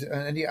David Nichols,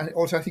 and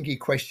also I think he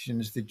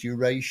questions the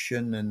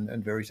duration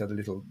and various other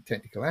little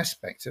technical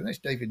aspects. And that's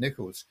David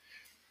Nichols.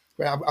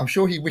 Well, I'm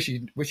sure he wish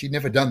he'd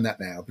never done that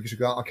now, because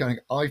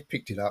I've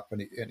picked it up,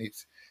 and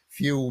it's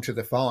fuel to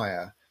the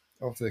fire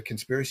of the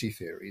conspiracy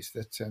theories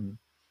that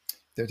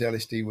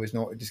LSD was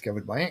not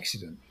discovered by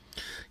accident.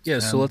 Yeah,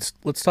 so Um,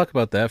 let's talk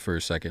about that for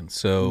a second.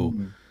 So,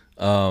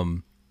 mm,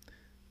 um,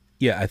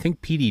 yeah, I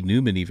think P.D.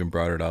 Newman even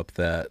brought it up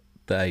that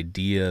the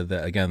idea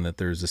that again that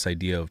there's this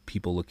idea of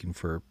people looking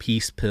for a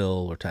peace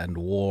pill or to end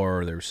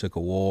war. They were sick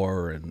of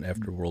war and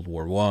after World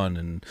War One,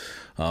 and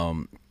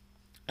um,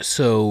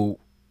 so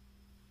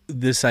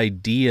this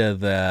idea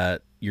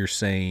that you're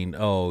saying,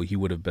 oh, he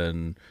would have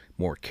been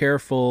more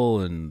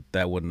careful and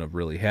that wouldn't have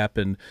really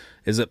happened.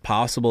 Is it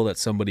possible that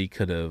somebody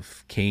could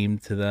have came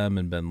to them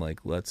and been like,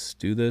 let's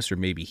do this? Or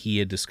maybe he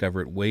had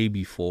discovered it way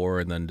before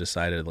and then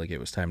decided like it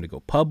was time to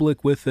go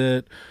public with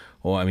it?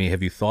 Or, I mean,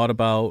 have you thought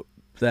about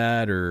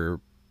that or,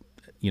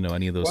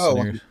 any of those well, I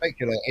scenarios? can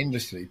speculate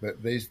endlessly,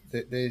 but there's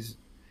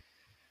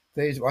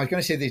I was going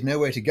to say there's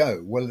nowhere to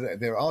go. Well,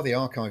 there are the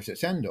archives at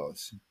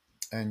Sandoz,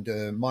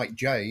 and Mike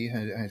J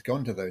has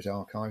gone to those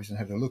archives and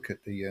had a look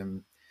at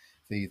the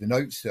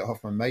notes that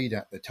Hoffman made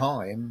at the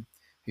time,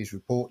 his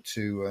report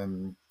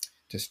to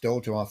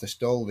Stoll, to Arthur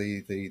Stoll,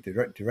 the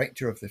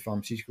director of the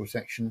pharmaceutical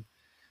section,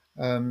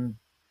 um,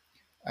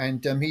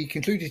 and he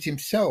concluded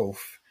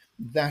himself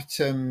that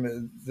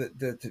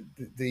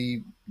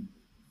the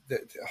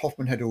that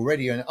Hoffman had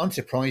already, and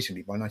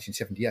unsurprisingly by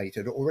 1978,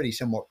 had already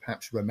somewhat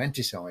perhaps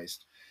romanticized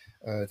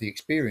the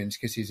experience,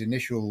 because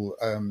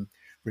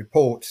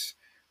reports,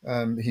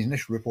 his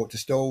initial report to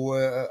Stoll,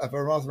 were of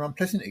a rather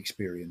unpleasant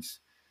experience.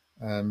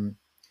 Um,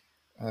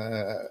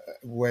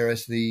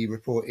 Whereas the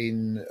report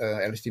in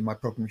LSD, My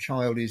Problem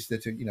Child, is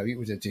that it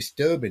was a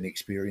disturbing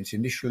experience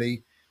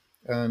initially,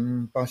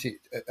 but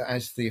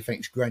as the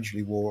effects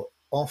gradually wore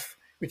off,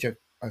 which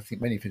I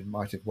think many of them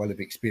might have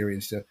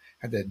experienced,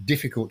 had a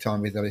difficult time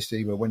with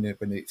LSD, but when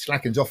it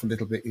slackens off a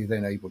little bit, you're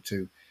then able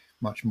to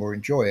much more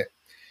enjoy it.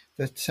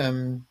 That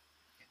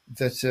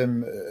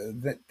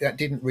that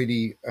didn't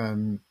really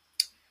um,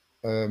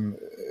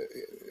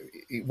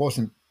 it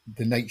wasn't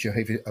the nature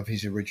of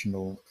his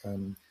original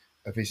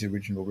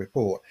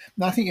report.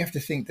 Now I think you have to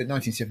think that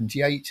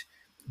 1978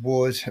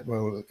 was,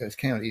 well, let's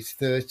count, it's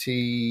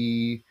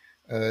 3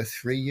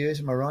 years,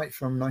 am I right,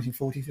 from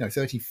 1940? No,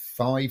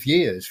 35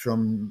 years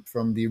from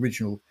the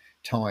original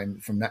time,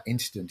 from that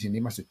incident, and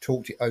he must have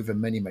talked it over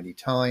many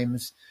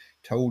times,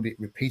 told it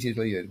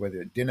repeatedly,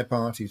 whether at dinner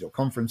parties or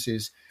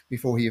conferences,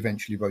 before he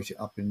eventually wrote it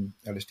up in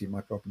LSD,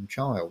 My Problem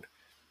Child.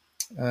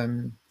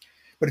 Um,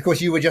 but of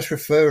course, you were just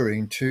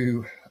referring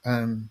to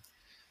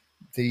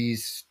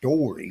these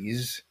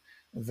stories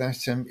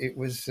that it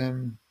was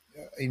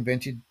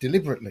invented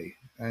deliberately.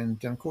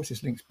 And of course,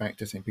 this links back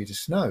to St. Peter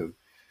Snow.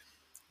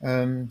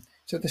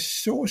 So the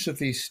source of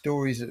these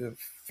stories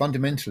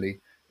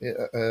fundamentally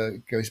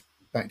goes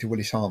back to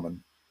Willis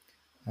Harman,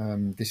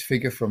 this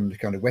figure from the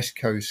kind of West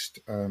Coast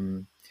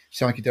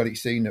psychedelic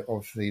scene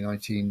of the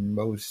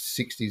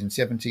 1960s and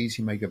 70s.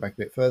 He may go back a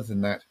bit further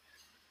than that,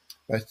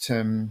 but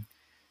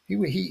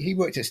he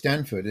worked at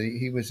Stanford.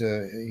 He was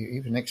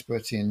an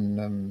expert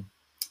in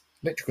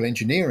electrical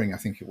engineering, I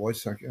think it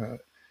was,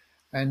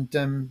 and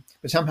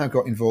but somehow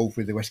got involved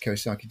with the West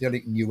Coast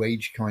psychedelic New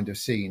Age kind of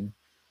scene.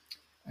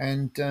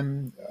 And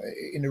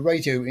in a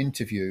radio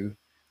interview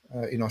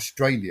in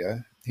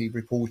Australia, he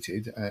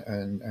reported,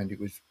 and it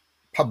was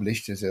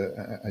published as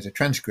a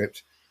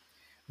transcript,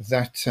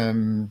 that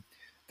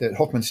that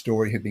Hoffman's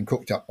story had been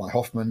cooked up by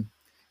Hoffman,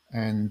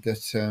 and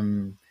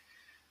that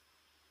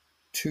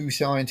two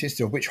scientists,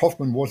 of which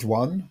Hoffman was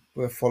one,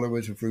 were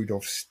followers of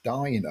Rudolf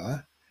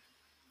Steiner,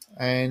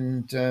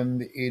 and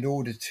in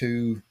order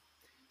to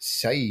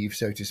save,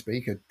 so to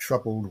speak, a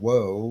troubled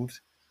world,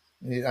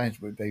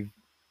 they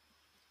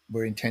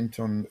were intent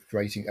on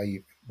creating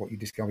a what you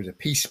discovered as a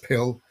peace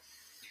pill,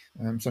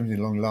 something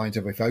along the lines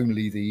of, if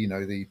only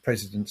the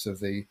presidents of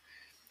the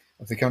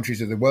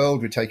countries of the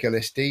world would take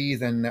LSD,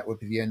 then that would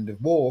be the end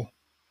of war,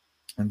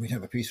 and we'd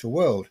have a peaceful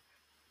world.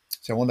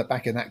 So on the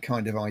back of that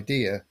kind of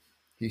idea,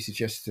 he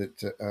suggests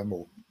that,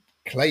 or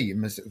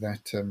claims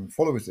that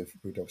followers of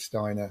Rudolf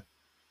Steiner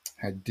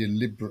had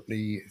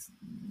deliberately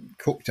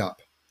cooked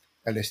up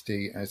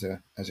LSD as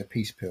a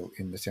peace pill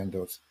in the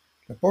Sandoz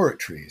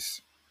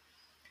laboratories.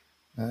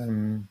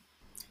 Um,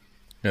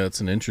 Yeah,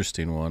 that's an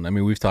interesting one. I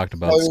mean, we've talked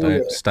about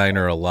so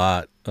Steiner a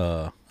lot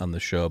on the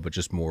show, but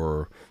just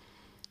more,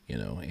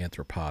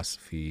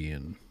 anthroposophy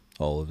and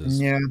all of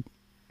his, yeah,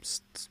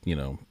 you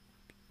know,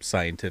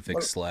 scientific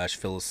well, slash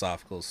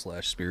philosophical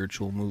slash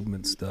spiritual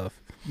movement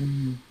stuff.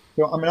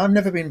 well, I mean, I've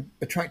never been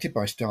attracted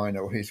by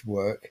Steiner or his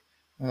work.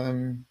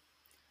 Um,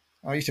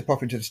 I used to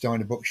pop into the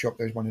Steiner bookshop.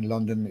 There's one in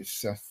London.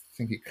 I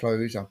think it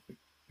closed. I've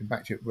been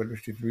back to it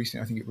relatively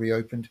recently. I think it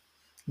reopened.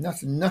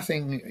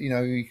 Nothing.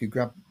 You could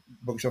grab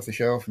books off the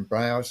shelf and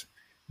browse.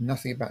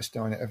 Nothing about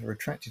Steiner ever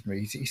attracted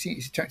me.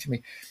 He's attracted me.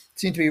 It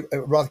seemed to be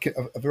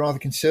of a rather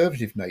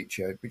conservative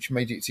nature, which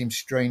made it seem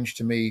strange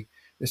to me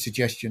the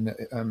suggestion that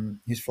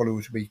his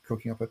followers would be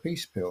cooking up a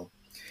peace pill.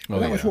 But Oh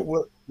that was yeah.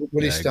 what Yeah, I Willis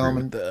agree with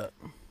Starman, that.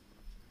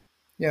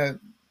 yeah,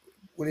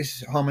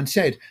 Willis Harman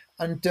said.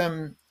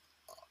 And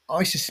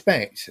I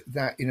suspect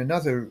that in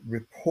another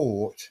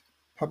report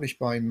published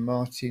by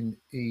Martin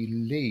E.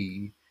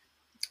 Lee,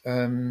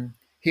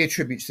 he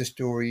attributes the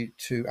story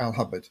to Al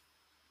Hubbard.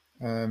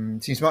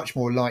 It seems much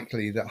more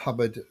likely that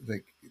Hubbard,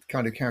 the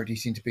kind of character he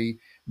seemed to be,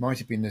 might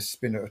have been the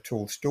spinner of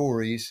tall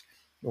stories,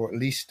 or at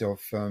least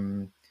of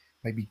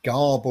maybe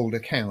garbled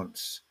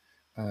accounts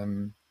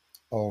um,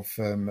 of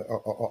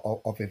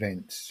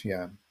events.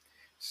 Yeah,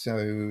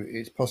 so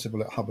it's possible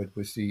that Hubbard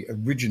was the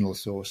original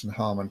source, and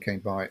Harman came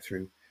by it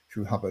through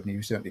Hubbard, and he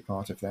was certainly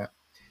part of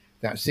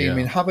that scene. I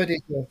mean, Yeah. Hubbard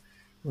is a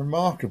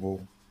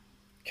remarkable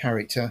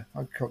character.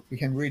 I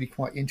became really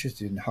quite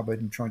interested in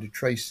Hubbard and trying to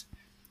trace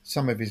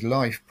some of his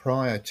life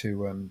prior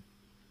to.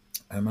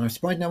 I'm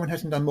surprised no one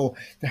hasn't done more.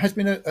 There has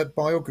been a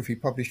biography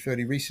published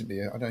fairly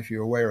recently. I don't know if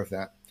you're aware of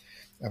that,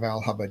 of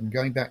Al Hubbard, and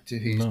going back to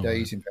his No.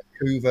 days in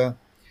Vancouver.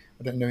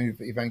 I don't know if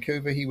in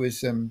Vancouver he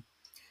was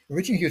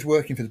originally he was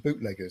working for the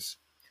bootleggers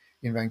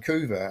in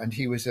Vancouver, and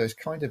he was a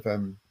kind of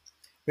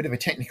bit of a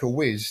technical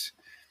whiz,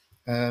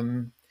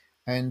 um,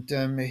 and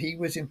he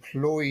was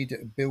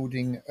employed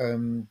building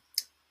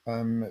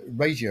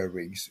radio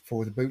rigs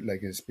for the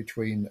bootleggers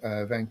between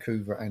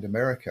Vancouver and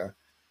America,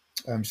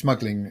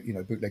 smuggling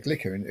bootleg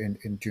liquor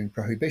in during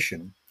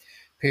Prohibition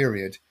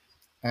period,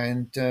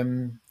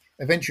 and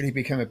eventually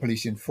became a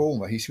police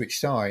informer. He switched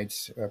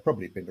sides,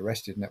 probably been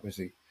arrested, and that was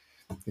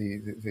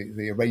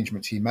the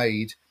arrangements he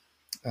made.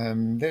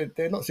 There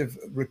are lots of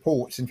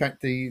reports. In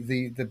fact,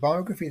 the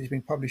biography that's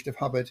been published of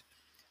Hubbard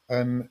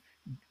um,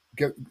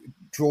 go,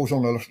 draws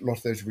on a lot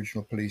of those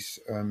original police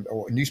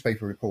or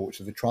newspaper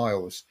reports of the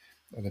trials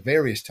at the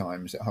various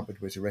times that Hubbard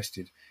was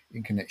arrested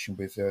in connection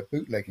with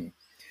bootlegging.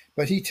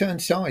 But he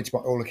turned sides by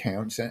all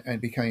accounts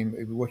and became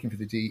working for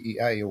the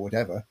DEA or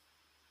whatever.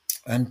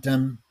 And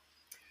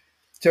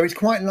so it's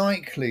quite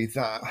likely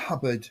that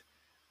Hubbard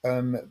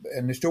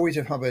and the stories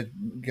of Hubbard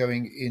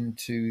going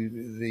into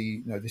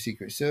the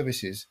Secret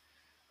Services,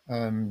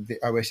 the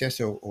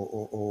OSS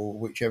or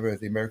whichever,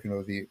 the American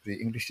or the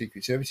English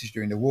Secret Services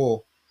during the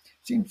war,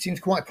 seems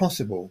quite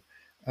possible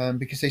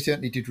because they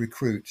certainly did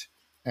recruit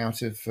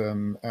out of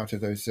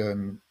those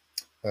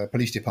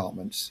police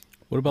departments.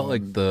 What about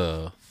like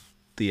the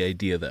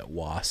idea that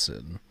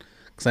Wasson?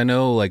 Because I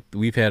know like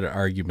we've had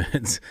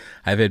arguments.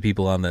 I've had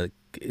people on that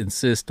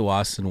insist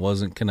Wasson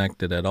wasn't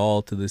connected at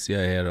all to the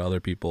CIA. I had other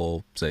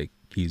people say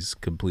he's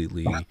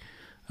completely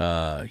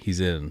he's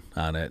in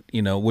on it.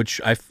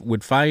 Which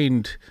would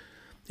find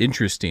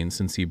interesting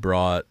since he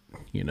brought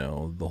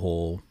the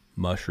whole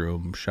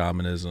mushroom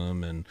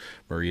shamanism and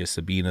Maria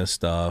Sabina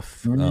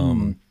stuff.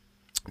 Mm.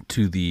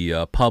 To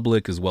the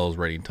public, as well as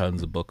writing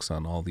tons of books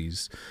on all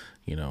these,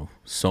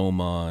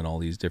 Soma and all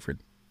these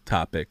different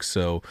topics.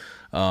 So,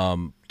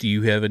 do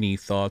you have any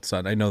thoughts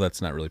on? I know that's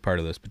not really part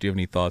of this, but do you have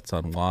any thoughts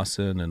on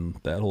Wasson and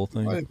that whole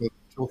thing? I could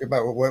talk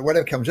about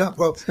whatever comes up.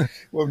 Well,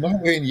 now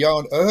we're in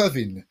Jan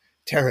Irvin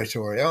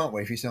territory, aren't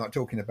we? If you start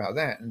talking about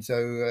that, and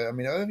so I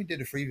mean, Irvin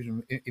did a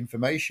freedom of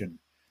information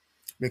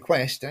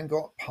request and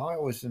got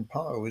piles and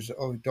piles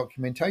of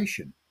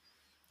documentation.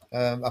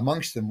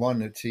 Amongst them, one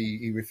that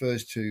he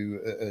refers to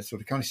as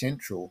sort of kind of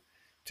central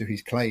to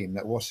his claim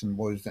that Wasson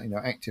was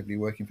actively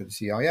working for the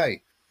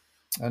CIA.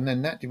 And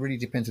then that really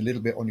depends a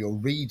little bit on your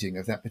reading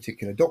of that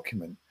particular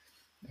document,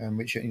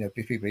 which if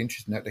people are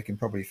interested in that, they can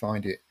probably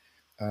find it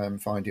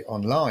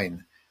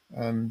online.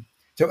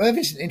 So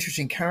Irving's an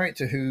interesting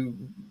character who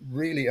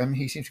really,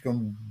 he seems to have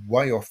gone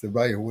way off the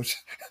rails.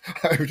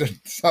 I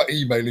would start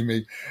emailing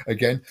me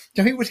again.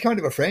 So he was kind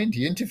of a friend.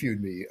 He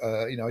interviewed me.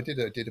 I did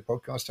a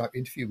podcast type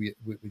interview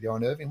with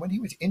Jan Irving when he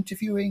was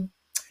doing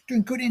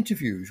good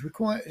interviews with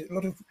quite a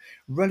lot of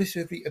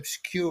relatively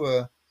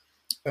obscure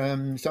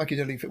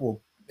psychedelic,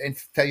 well,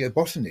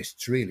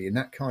 entheobotanists really, and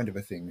that kind of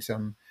a thing.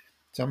 Some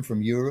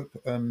from Europe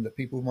that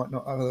people might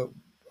not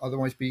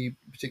otherwise be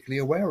particularly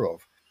aware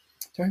of.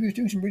 So he was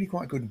doing some really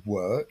quite good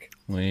work.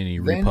 And he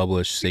Then,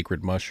 republished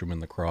Sacred Mushroom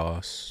and the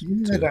Cross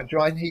yeah, too. that's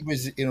right. He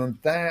was in on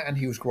that, and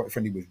he was quite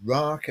friendly with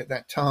Rock at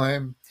that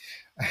time,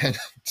 and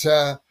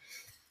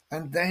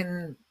and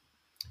then,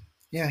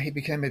 yeah, he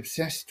became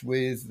obsessed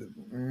with.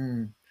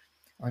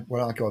 I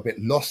got a bit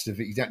lost of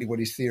exactly what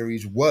his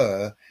theories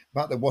were,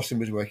 but that Watson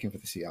was working for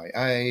the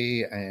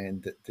CIA,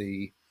 and that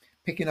the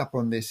picking up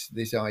on this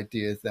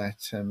idea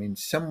that in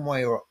some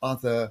way or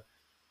other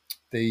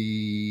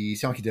the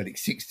psychedelic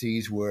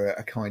 60s were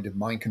a kind of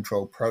mind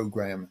control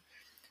program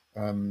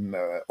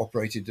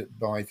operated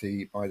by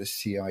the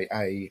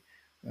CIA.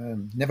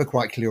 Never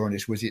quite clear on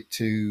this. Was it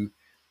to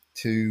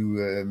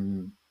to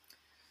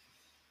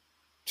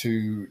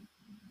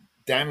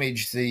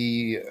damage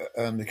the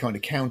kind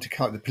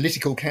of the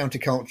political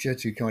counterculture,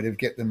 to kind of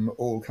get them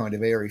all kind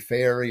of airy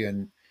fairy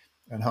and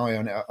high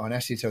on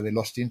acid, so they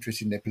lost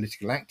interest in their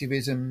political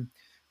activism?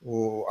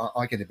 Or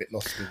I get a bit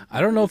lost I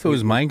don't know if it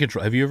was mind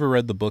control. Have you ever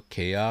read the book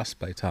Chaos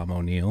by Tom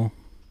O'Neill?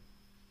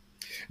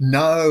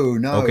 No,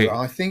 no. Okay,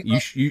 I think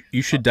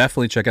you should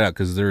definitely check it out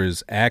because there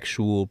is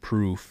actual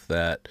proof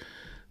that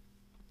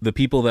the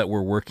people that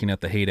were working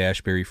at the Haight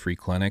Ashbury Free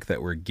Clinic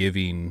that were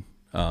giving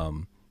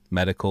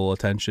medical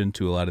attention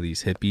to a lot of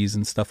these hippies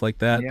and stuff like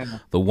that. yeah.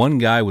 The one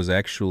guy was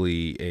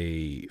actually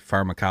a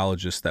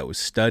pharmacologist that was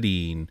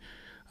studying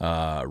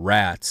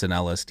rats and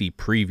LSD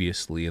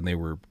previously, and they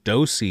were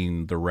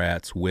dosing the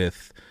rats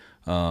with.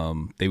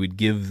 They would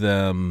give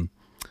them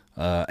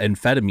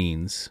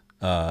amphetamines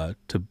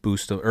to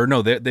boost them, or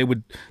no, they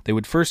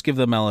would first give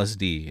them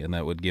LSD, and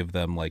that would give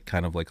them like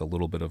kind of like a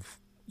little bit of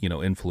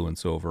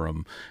influence over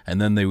them,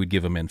 and then they would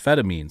give them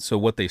amphetamines. So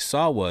what they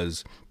saw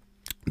was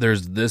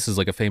this is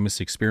like a famous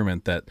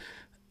experiment that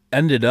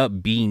ended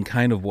up being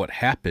kind of what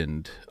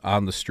happened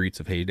on the streets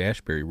of Haight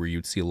Ashbury, where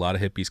you'd see a lot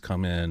of hippies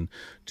come in,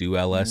 do Mm.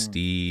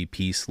 LSD,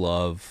 peace,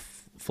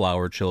 love,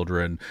 flower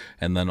children,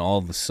 and then all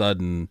of a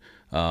sudden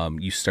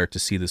you start to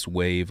see this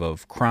wave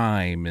of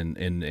crime and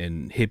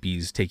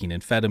hippies taking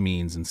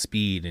amphetamines and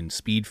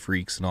speed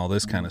freaks and all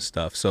this kind of Mm.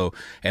 stuff. So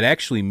it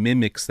actually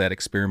mimics that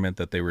experiment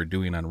that they were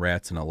doing on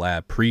rats in a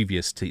lab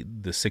previous to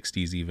the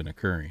 60s even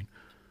occurring.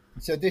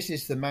 So this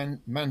is the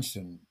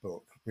Manson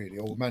book, really,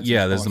 or Manson's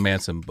Yeah, there's the party.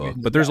 Manson book,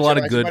 And but there's a so lot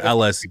of as a good matter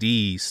of fact,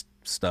 LSD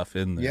stuff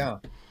in there. yeah,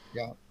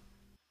 yeah.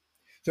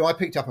 So I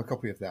picked up a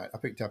copy of that. I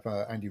picked up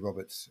Andy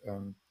Roberts'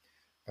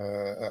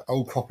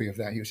 old copy of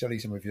that. He was selling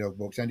some of his old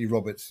books. Andy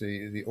Roberts,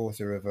 the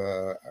author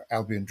of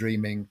Albion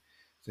Dreaming,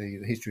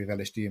 the history of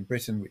LSD in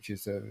Britain, which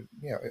is a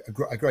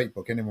great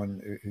book.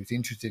 Anyone who's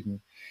interested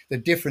in the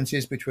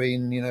differences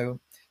between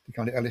the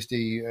kind of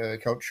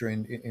LSD culture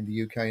in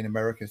the UK and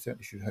America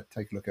certainly should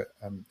take a look at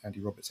Andy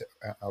Roberts'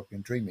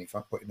 Albion Dreaming. If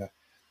I'm putting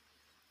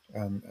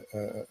um,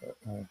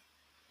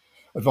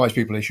 advise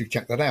people they should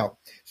check that out.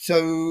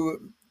 So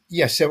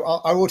yes, so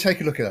I will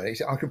take a look at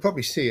it. I can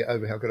probably see it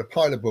over here. I've got a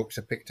pile of books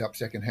I picked up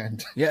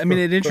secondhand Yeah, I mean,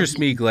 from, it interests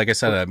me. Like I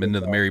said, I'm into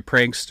the bookstores. Merry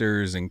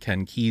Pranksters and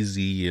Ken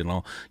Kesey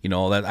and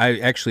all that. I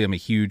actually am a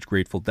huge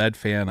Grateful Dead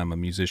fan. I'm a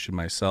musician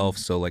myself,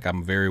 so like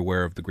I'm very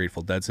aware of the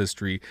Grateful Dead's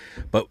history.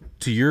 But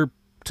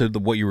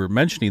what you were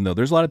mentioning though,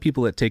 there's a lot of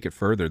people that take it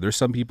further. There's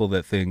some people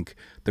that think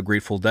the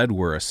Grateful Dead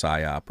were a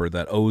psyop, or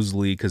that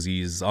Owsley, because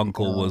his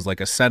uncle Yeah. was like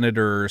a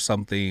senator or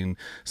something,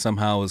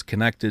 somehow is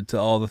connected to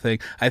all the thing.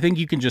 I think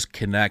you can just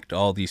connect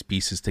all these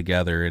pieces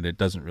together, and it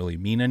doesn't really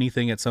mean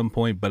anything at some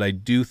point. But I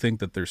do think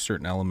that there's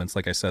certain elements,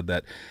 like I said,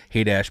 that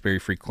Haight Ashbury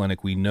Free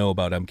Clinic. We know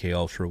about MK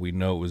Ultra. We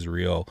know it was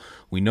real.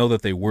 We know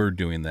that they were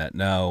doing that.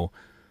 Now,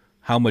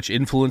 how much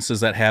influence does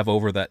that have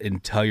over that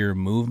entire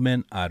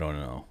movement? I don't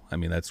know. I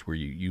mean, that's where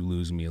you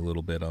lose me a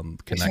little bit on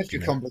It's such a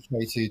connecting it.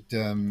 complicated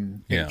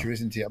Yeah. picture,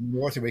 isn't it? I mean,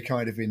 what are we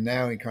kind of in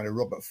now in kind of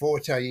Robert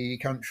Forte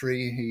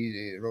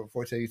country? Robert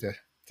Forte is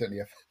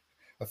certainly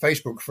a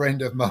Facebook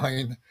friend of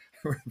mine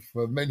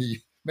for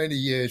many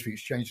years. We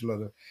exchanged a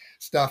lot of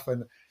stuff,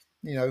 and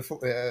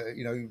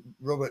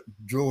Robert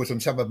draws on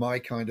some of my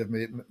kind of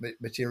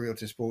material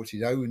to support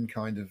his own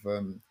kind of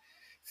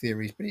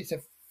theories. But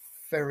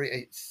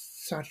it's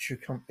such a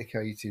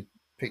complicated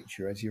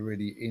picture, as you're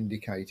really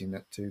indicating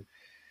that to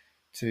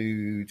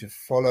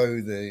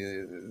follow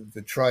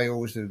the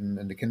trails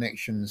and the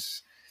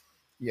connections.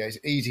 Yeah, it's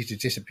easy to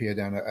disappear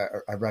down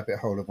a rabbit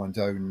hole of one's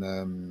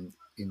own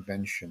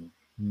invention.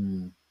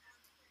 Hmm.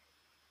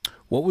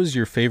 What was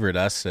your favorite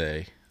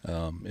essay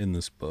in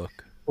this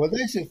book? Well,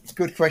 that's a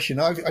good question.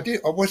 I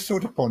was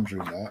sort of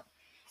pondering that.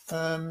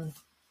 Um,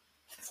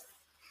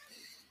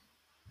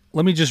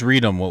 Let me just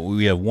read them. What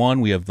we have: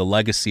 one, we have the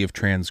legacy of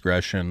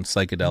transgression,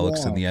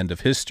 psychedelics and yeah, the end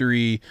of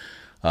history.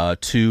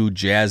 Two,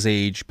 jazz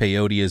age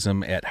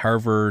peyoteism at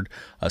Harvard,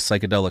 a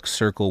psychedelic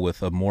circle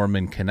with a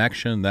Mormon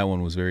connection. That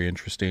one was very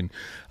interesting.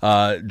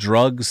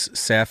 Drugs,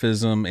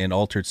 Sapphism, and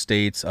altered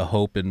states, a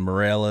hope in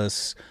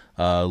Morales.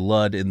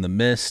 Lud in the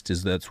Mist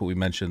that's what we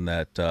mentioned,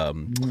 that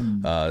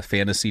mm,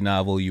 fantasy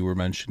novel you were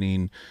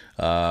mentioning.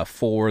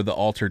 Four, The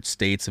Altered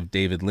States of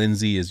David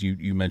Lindsay, as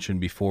you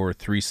mentioned before,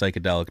 three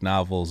psychedelic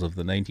novels of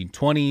the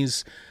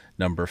 1920s.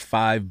 Number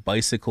five,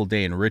 Bicycle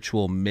Day and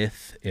Ritual,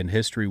 Myth and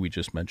History. We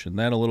just mentioned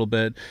that a little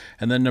bit.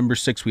 And then number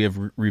six, we have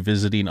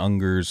Revisiting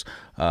Unger's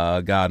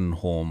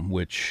Goddenholm,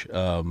 which,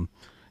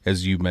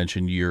 as you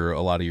mentioned,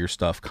 a lot of your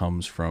stuff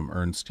comes from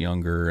Ernst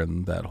Junger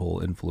and that whole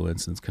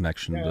influence and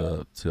connection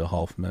yeah. to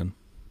Hoffman.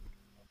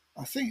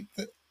 I think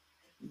that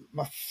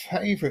my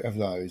favourite of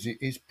those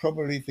is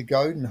probably the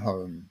Golden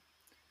Home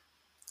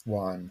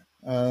one,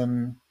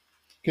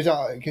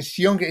 because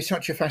Younger is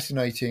such a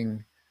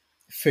fascinating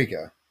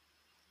figure,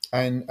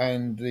 and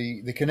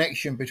the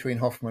connection between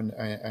Hoffman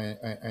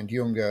and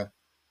Junger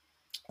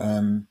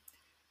um,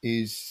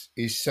 is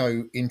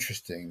so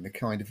interesting. The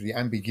kind of the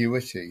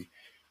ambiguity,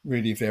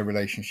 really, of their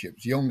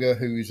relationships. Junger,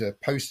 who's a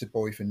poster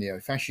boy for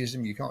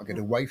neo-fascism, you can't get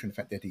away from the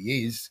fact that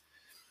he is.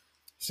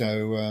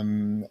 So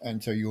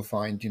and so you'll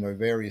find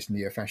various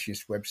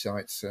neo-fascist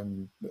websites,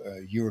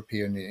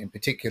 European in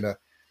particular,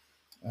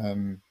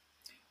 um,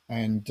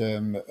 and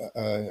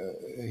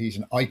he's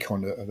an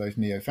icon of those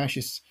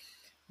neo-fascists.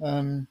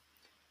 Um,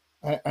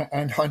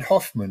 and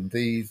Hoffman,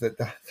 the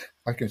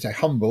I can say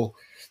humble,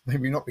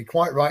 maybe not be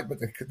quite right, but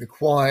the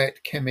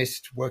quiet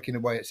chemist working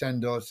away at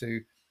Sandoz who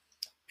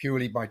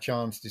purely by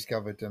chance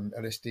discovered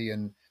LSD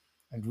and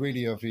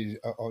really of his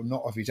or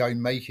not of his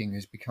own making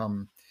has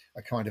become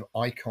a kind of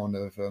icon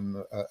of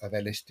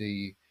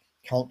LSD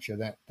culture,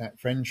 that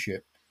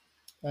friendship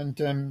and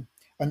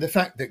the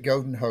fact that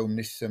Golden Home,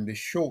 this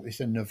short,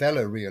 it's a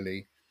novella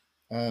really,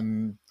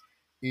 um,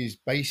 is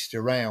based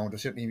around, or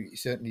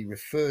certainly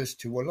refers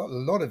to a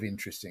lot of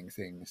interesting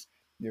things,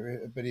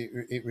 but it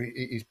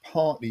is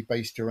partly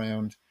based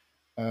around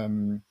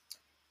um,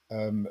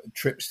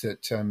 trips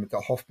that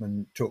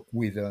Hoffman took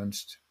with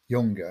Ernst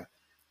Junger,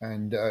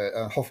 and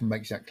Hoffman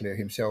makes that clear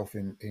himself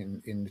in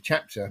the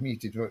chapter. I mean,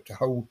 he devote a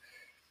whole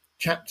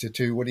chapter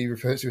to what he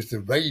refers to as the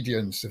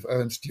radiance of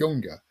Ernst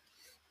Junger.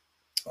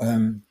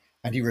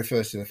 And he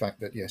refers to the fact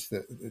that yes,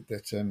 that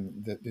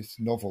this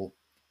novel,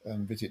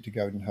 Visit to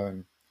Golden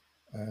Home,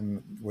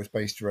 was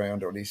based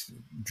around, or at least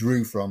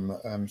drew from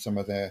some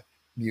of their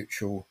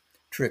mutual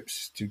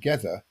trips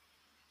together.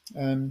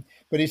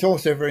 But it's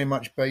also very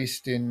much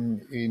based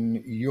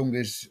in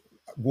Junger's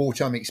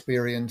wartime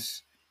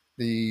experience,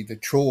 the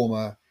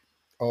trauma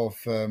of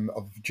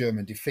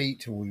German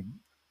defeat, or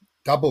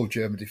double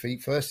German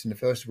defeat, first in the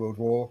First World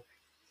War,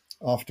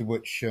 after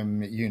which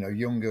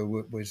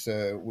Junger was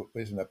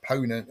an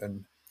opponent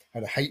and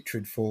had a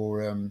hatred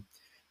for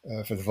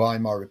the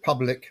Weimar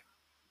Republic,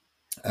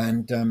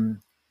 and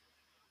and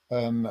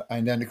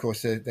then of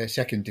course their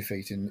second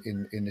defeat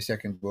in the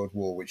Second World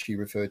War, which he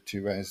referred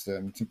to as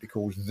simply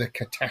called the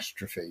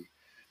catastrophe,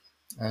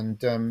 and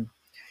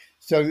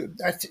so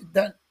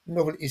that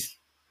novel is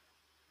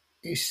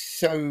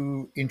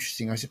so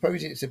interesting. I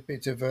suppose it's a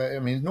bit of a. I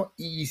mean, it's not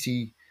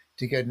easy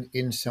to get an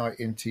insight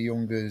into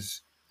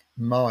Junger's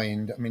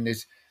mind. I mean,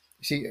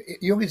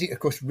 Junger, of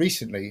course,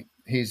 recently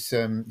his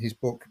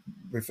book,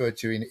 referred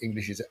to in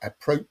English as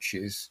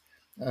Approaches,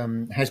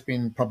 has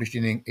been published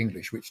in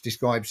English, which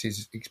describes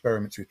his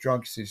experiments with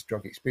drugs, his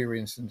drug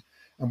experience, and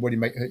what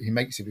he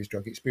makes of his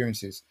drug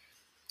experiences.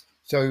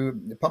 So,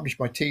 published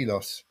by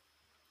Telos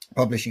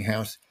Publishing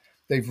House,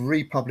 they've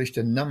republished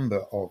a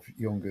number of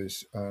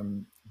Junger's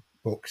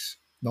books,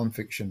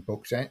 non-fiction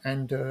books,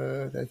 and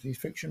his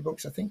fiction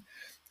books, I think.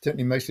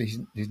 Certainly, mostly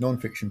his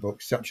non-fiction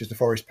books, such as The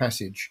Forest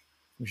Passage,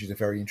 which is a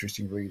very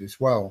interesting read as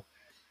well,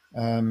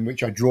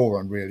 which I draw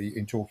on really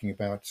in talking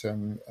about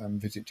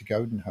Visit to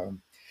Golden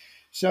Home.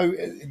 So,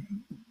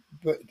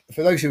 but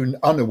for those who are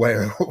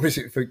unaware of what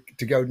Visit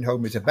to Golden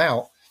Home is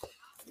about,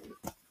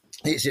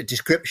 it's a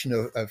description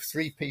of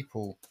three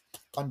people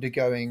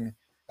undergoing,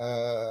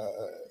 what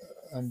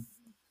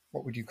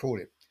would you call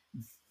it?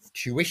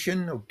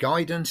 Tuition or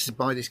guidance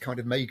by this kind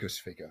of magus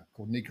figure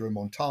called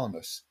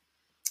Nigromontanus.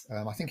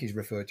 I think he's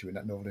referred to in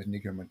that novel as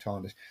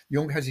Nigromontanus.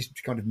 Jung has this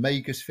kind of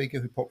magus figure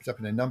who pops up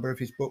in a number of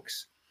his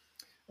books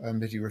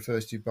that he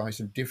refers to by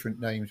some different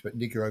names, but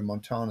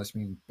Nigromontanus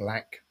means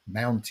black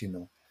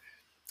mountain,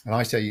 and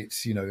I say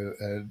it's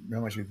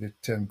reminds me of the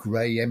term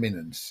grey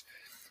eminence.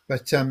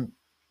 But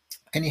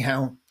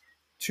anyhow,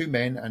 two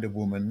men and a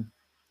woman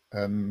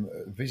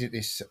visit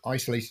this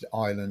isolated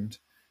island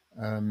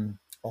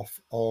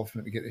off of,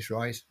 let me get this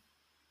right,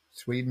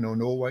 Sweden or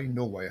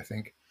Norway, I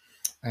think,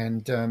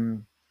 and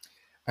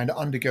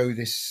undergo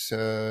this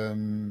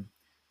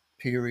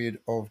period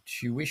of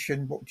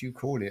tuition. What do you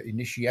call it?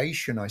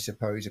 Initiation, I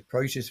suppose, a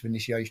process of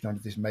initiation under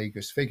this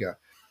magus figure,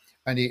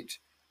 and it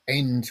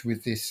ends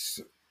with this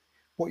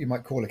what you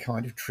might call a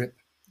kind of trip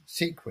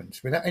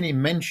sequence without any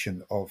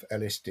mention of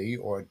LSD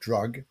or a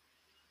drug,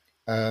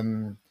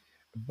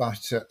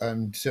 but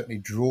certainly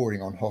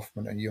drawing on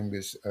Hoffman and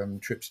Junger's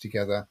trips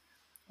together,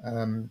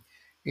 in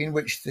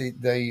which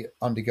they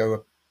undergo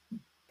a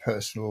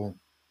personal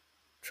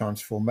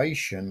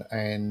transformation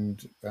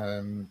and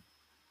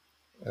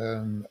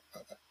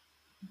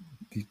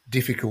the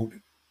difficult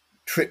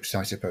trips,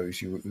 I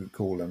suppose you would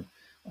call them,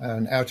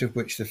 and out of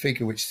which the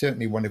figure, which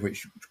certainly one of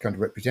which kind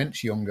of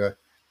represents Junger,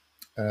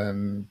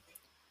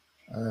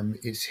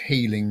 is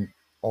healing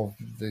of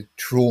the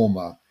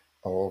trauma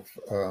of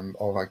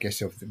I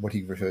guess of what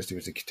he refers to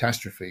as a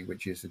catastrophe,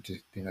 which is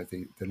the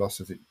loss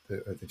of the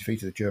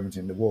defeat of the Germans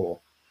in the war.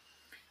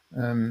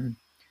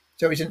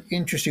 So it's an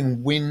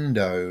interesting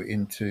window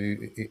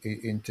into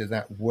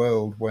that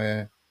world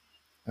where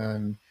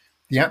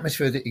the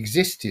atmosphere that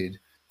existed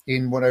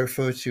in what I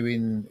refer to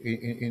in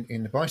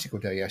the Bicycle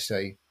Day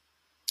essay,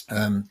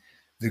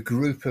 the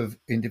group of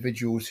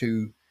individuals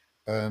who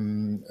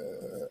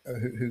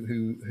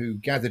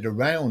gathered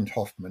around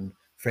Hoffman,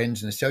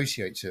 friends and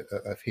associates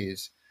of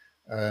his,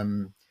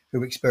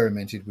 who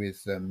experimented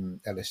with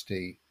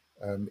LSD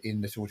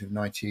in the sort of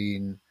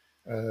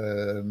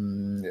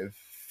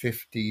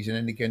 1950s and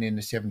then again in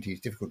the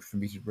 70s. Difficult for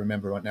me to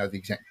remember right now the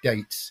exact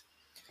dates.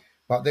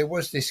 But there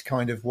was this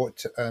kind of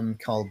what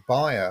Carl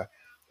Bayer,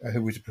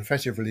 who was a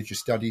professor of religious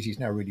studies, he's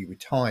now really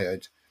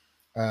retired,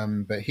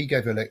 but he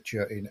gave a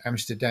lecture in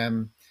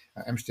Amsterdam,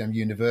 at Amsterdam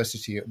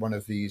University, at one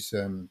of these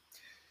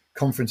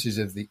conferences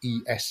of the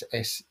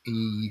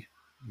ESSE,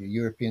 the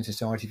European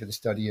Society for the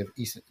Study of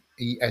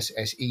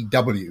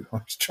ESSEW. I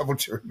was troubled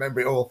to remember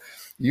it all.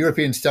 The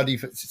European Society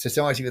for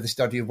the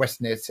Study of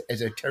Western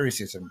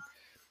Esotericism.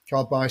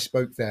 Carl Bayer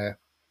spoke there,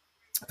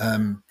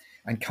 and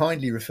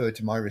kindly referred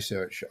to my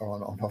research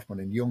on Hoffman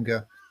and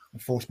Junger,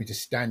 and forced me to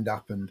stand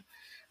up and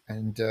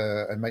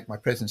make my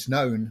presence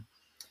known.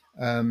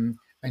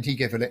 And he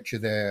gave a lecture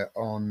there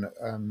on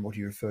what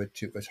he referred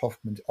to as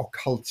Hoffman's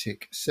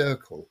occultic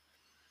circle.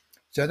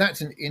 So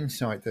that's an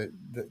insight that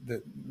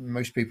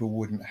most people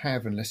wouldn't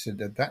have unless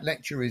that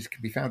lecture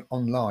can be found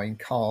online.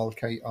 Carl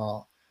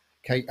Karl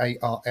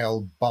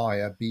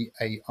Bayer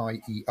Bayer,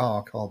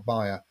 Carl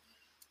Bayer,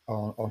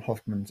 on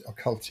Hoffman's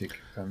occultic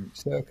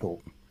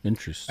circle.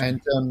 Interesting.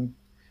 And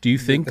Do you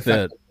the think fact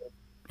that?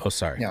 Oh,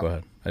 sorry. yeah Go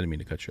ahead. I didn't mean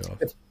to cut you off.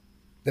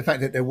 the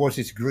fact that there was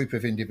this group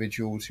of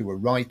individuals who were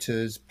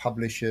writers,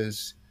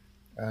 publishers,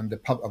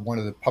 one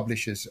of the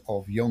publishers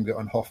of Junger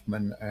and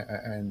Hoffman,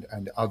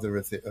 and other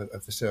of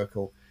the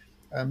circle,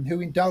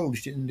 who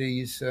indulged in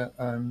these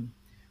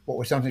what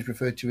were sometimes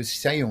referred to as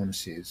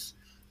séances,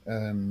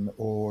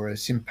 or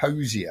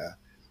symposia,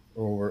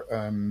 or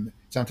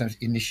sometimes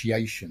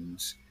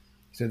initiations.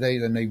 So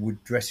they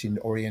would dress in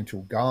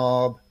Oriental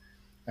garb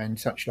and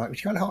such like,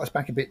 which kind of harks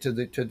back a bit to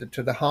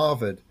the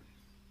Harvard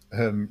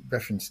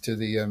reference to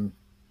the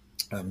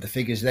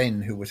figures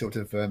then who were sort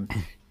of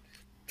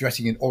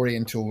dressing in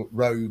Oriental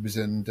robes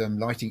and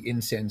lighting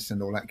incense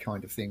and all that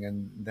kind of thing,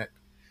 and that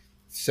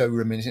so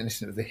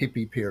reminiscent of the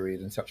hippie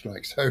period and such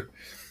like. So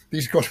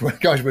these guys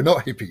were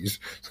not hippies;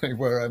 they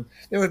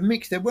were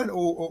mixed. They weren't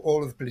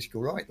all of the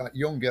political right, like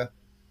Junger.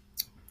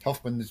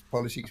 Hoffman's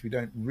politics, we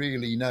don't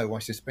really know. I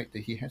suspect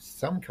that he has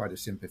some kind of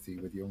sympathy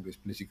with Junger's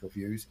political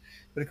views,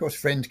 but of course,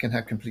 friends can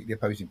have completely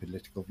opposing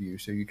political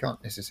views, so you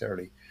can't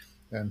necessarily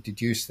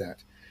deduce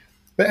that.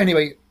 But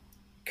anyway,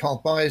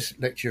 Carl Bayer's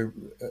lecture,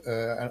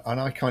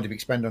 and I kind of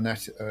expand on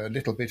that a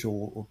little bit,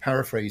 or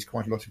paraphrase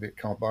quite a lot of it.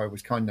 Carl Bayer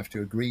was kind enough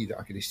to agree that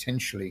I could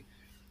essentially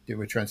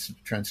do a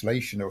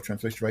translation or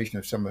transliteration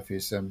of some of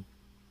his some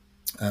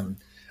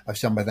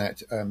of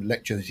that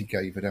lecture that he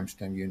gave at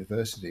Amsterdam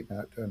University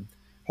about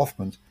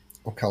Hoffman's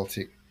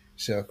occultic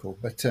circle.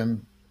 But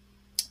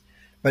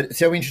it's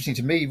so interesting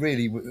to me,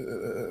 really,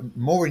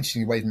 more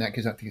interesting way than that,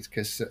 because I think it's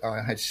because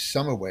I had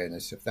some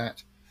awareness of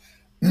that.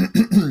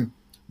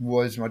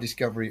 Was my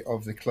discovery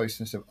of the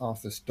closeness of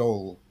Arthur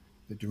Stoll,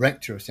 the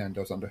director of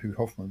Sandoz, under who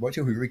Hoffman worked,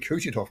 who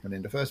recruited Hoffman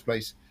in the first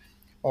place,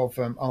 of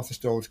Arthur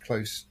Stoll's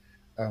close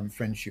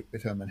friendship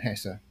with Hermann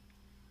Hesse,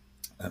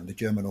 the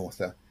German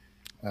author,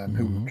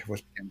 who of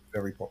course became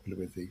very popular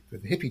with the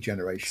hippie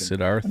generation.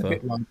 And a Siddhartha.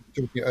 bit like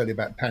talking earlier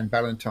about Pan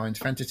Ballantyne's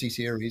fantasy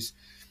series.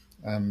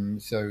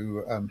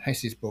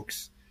 Hesse's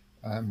books,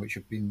 which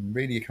have been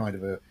really a kind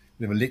of a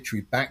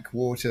literary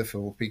backwater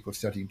for people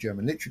studying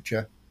German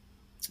literature,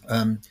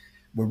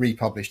 were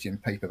republished in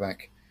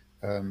paperback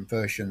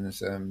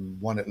versions.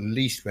 One at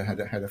least had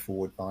a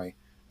foreword by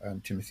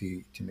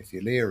Timothy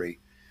Leary.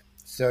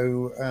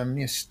 So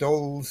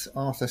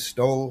Arthur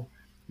Stoll,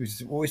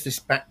 who's always this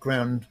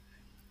background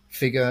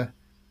figure,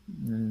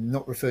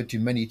 not referred to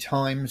many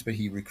times, but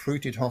he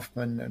recruited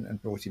Hoffman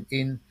and brought him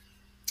in.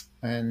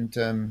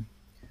 And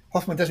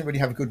Hoffman doesn't really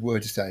have a good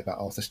word to say about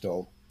Arthur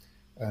Stoll,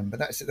 but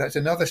that's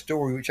another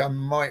story which I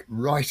might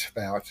write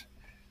about.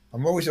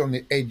 I'm always on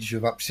the edge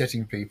of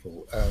upsetting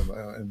people,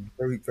 and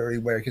very, very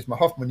wary, because my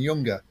Hoffman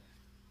Junger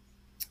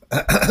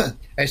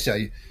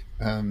essay,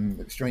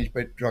 "Strange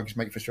Drugs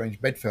Make for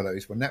Strange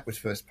Bedfellows," when that was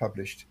first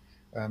published,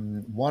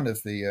 one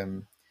of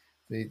the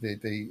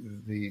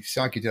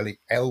psychedelic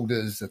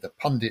elders, the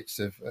pundits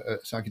of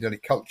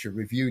psychedelic culture,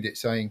 reviewed it,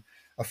 saying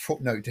a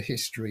footnote to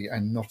history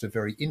and not a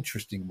very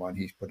interesting one.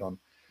 He's put on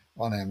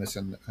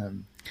Amazon.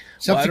 Well,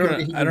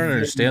 Subsequently, he I don't was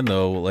understand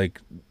though.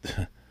 Like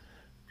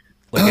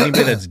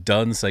anybody that's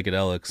done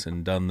psychedelics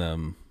and done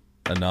them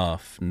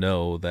enough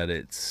know that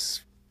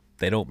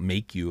they don't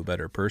make you a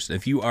better person.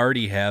 If you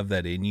already have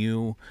that in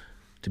you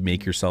to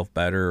make yourself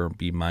better or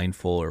be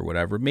mindful or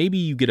whatever, maybe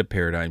you get a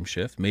paradigm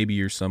shift. Maybe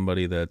you're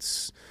somebody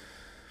that's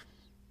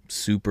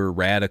super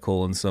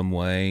radical in some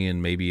way,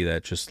 and maybe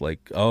that just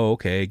like, oh,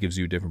 okay, it gives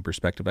you a different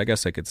perspective. I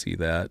guess I could see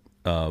that.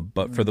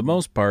 But for the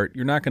most part,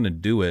 you're not going to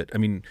do it. I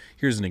mean,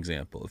 here's an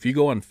example. If you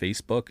go on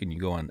Facebook and you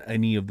go on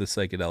any of the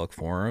psychedelic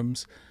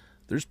forums,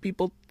 there's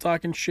people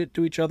talking shit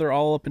to each other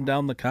all up and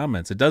down the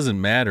comments. It doesn't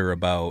matter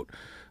about,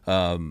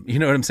 you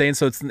know what I'm saying?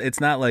 So it's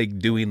not like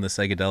doing the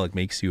psychedelic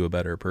makes you a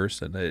better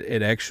person.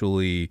 It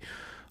actually,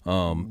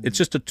 it's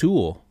just a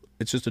tool.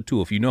 It's just a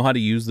tool. If you know how to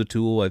use the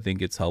tool, I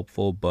think it's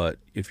helpful. But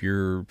if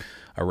you're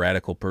a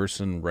radical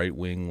person, right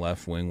wing,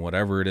 left wing,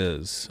 whatever it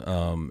is,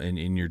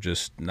 and you're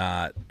just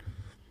not,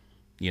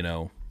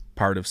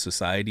 part of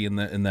society in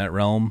that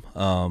realm,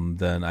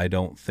 then I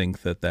don't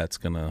think that that's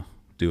gonna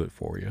do it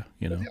for you.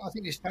 I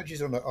think this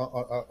touches on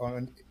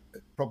a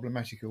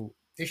problematical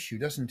issue,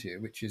 doesn't it?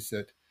 Which is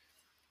that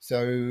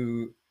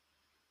so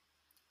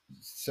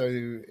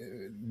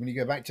when you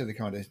go back to the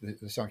kind of the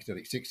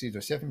psychedelic 60s or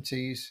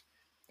 70s,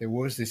 there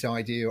was this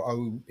idea,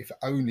 oh, if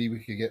only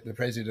we could get the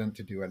president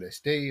to do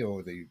LSD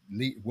or the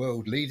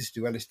world leaders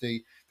to do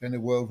LSD, then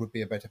the world would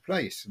be a better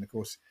place. And of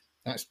course,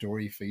 that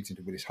story feeds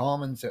into Willis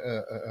Harman's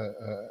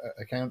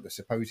account, the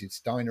supposed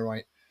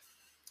Steinerites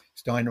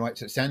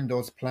at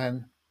Sandoz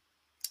plan,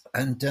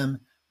 and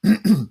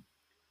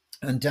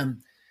and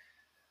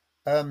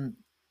um,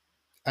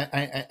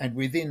 and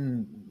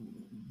within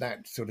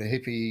that sort of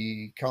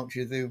hippie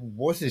culture, there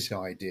was this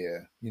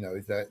idea,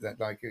 that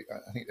like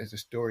I think there's a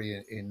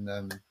story in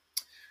what's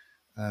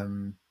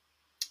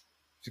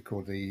it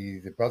called,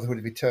 the Brotherhood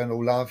of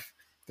Eternal Love,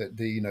 that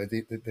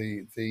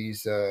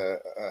these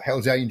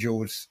Hell's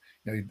Angels,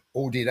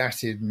 all did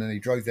acid, and then they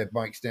drove their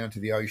bikes down to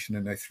the ocean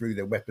and they threw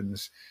their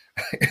weapons,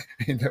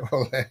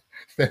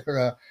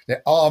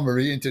 their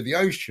armory into the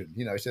ocean.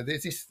 So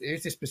there's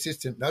this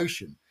persistent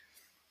notion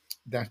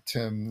that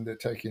that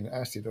taking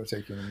acid or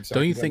taking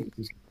Don't you think? psychedelics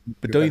is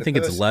But a don't you better think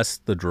it's person. less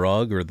the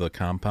drug or the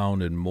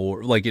compound and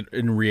more like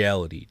in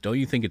reality? Don't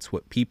you think it's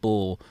what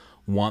people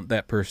want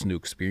that person to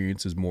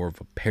experience is more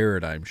of a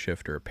paradigm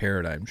shift or a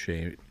paradigm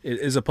change,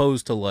 as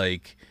opposed to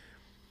like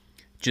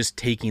just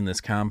taking this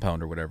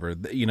compound or whatever?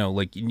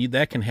 Like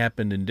that can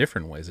happen in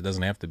different ways. It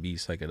doesn't have to be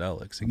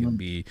psychedelics. It can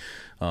be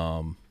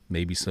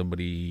maybe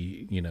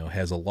somebody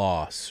has a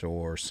loss,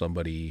 or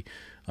somebody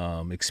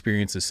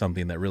experiences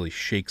something that really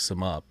shakes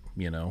them up.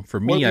 For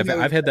Well, me,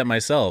 I've had that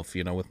myself.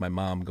 With my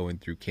mom going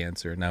through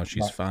cancer. Now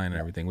she's right, fine and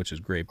everything, which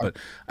is great. right.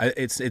 But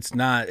it's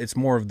not. It's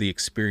more of the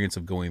experience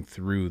of going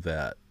through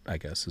that, I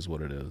guess, is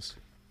what it is.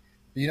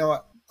 You know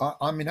what?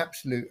 I'm in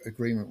absolute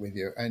agreement with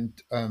you. And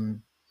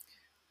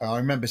I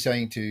remember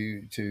saying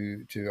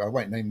to I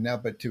won't name him now,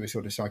 but to a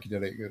sort of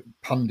psychedelic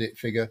pundit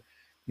figure,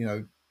 you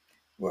know,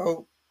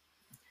 well,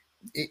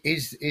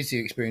 is the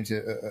experience of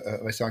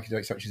a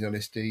psychedelic such as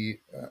LSD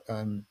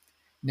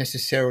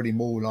necessarily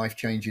more life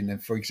changing than,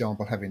 for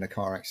example, having a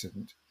car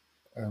accident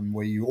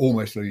where you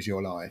almost lose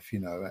your life,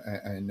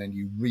 and then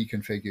you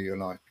reconfigure your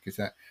life because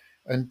that.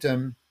 And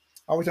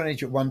I was on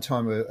edge at one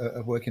time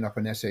of working up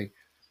an essay,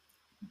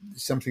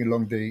 something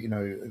along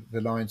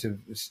the lines of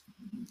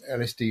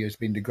LSD has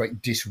been the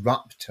great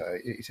disruptor.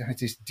 It has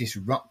this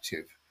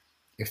disruptive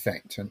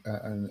effect, and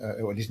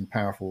it is in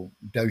powerful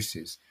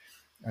doses.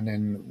 And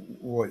then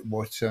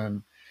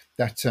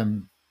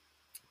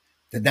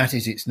that that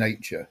is its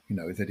nature.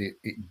 That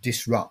it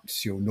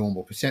disrupts your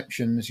normal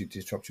perceptions. You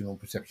disrupt your normal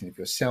perception of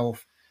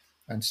yourself,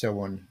 and so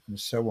on and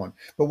so on.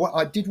 But what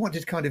I did want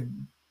to kind of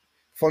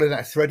follow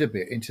that thread a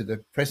bit into the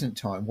present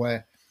time,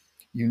 where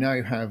you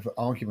now have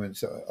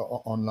arguments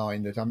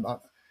online that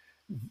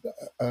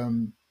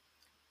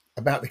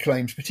about the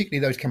claims, particularly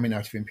those coming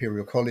out of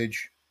Imperial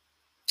College,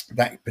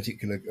 that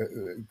particular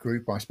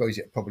group. I suppose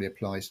it probably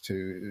applies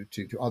to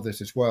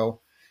others as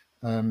well.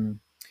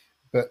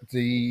 But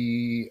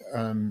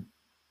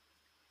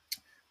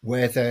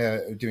where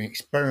they're doing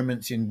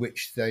experiments in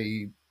which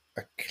they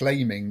are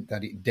claiming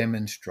that it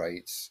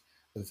demonstrates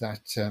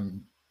that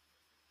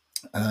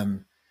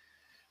um,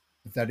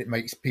 that it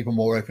makes people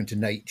more open to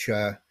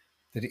nature,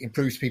 that it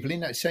improves people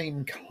in that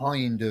same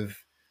kind of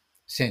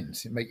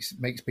sense. It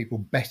makes people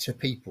better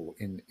people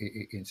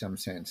in some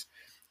sense.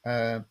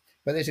 But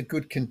there's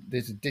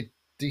a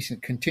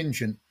decent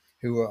contingent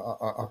who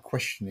are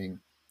questioning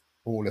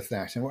all of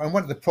that. And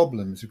one of the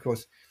problems, of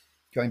course,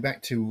 going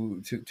back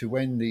to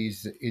when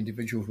these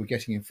individuals were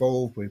getting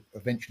involved with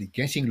eventually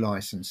getting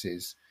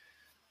licenses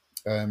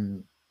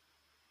um,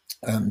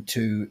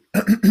 to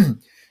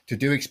to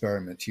do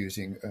experiments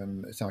using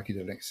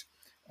psychedelics.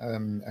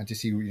 And to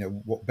see,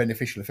 what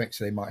beneficial effects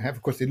they might have.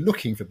 Of course, they're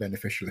looking for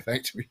beneficial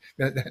effects.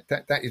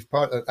 That is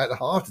part at the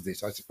heart of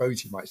this, I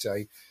suppose you might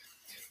say.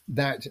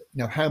 That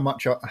how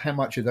much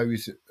of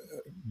those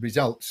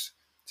results,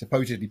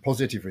 supposedly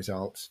positive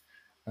results,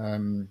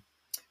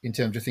 in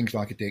terms of things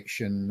like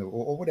addiction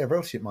or whatever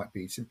else it might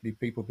be, simply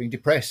people being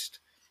depressed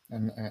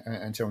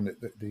and so on,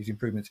 these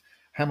improvements,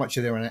 how much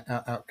are there an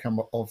outcome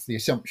of the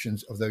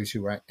assumptions of those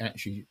who are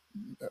actually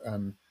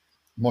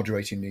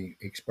moderating the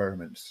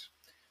experiments?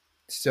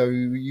 So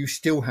you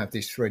still have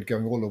this thread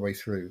going all the way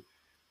through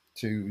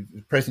to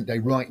the present day,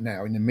 right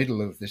now, in the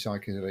middle of the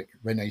psychedelic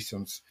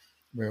renaissance,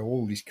 where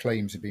all these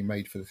claims are being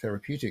made for the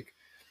therapeutic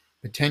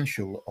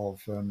potential of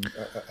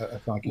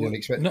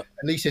psychedelics. But No,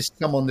 at least there's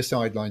some on the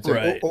sidelines. So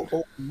right.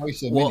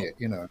 almost a Well,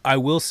 minute. I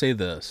will say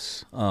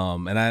this,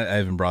 and I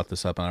haven't brought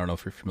this up, and I don't know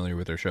if you're familiar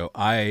with our show.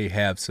 I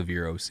have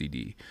severe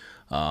OCD.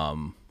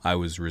 I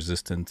was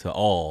resistant to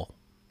all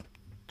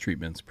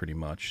treatments pretty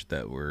much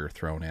that were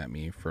thrown at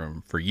me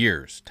for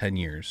years, 10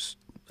 years.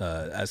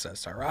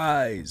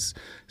 SSRIs,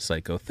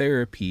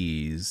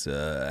 psychotherapies,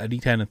 any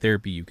kind of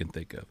therapy you can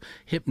think of,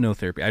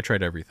 hypnotherapy. I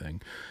tried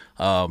everything.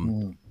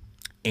 Mm.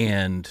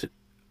 And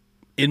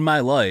in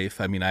my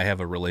life, I mean, I have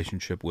a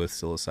relationship with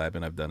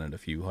psilocybin. I've done it a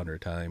few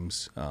hundred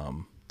times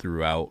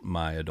throughout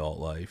my adult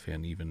life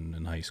and even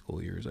in high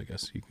school years, I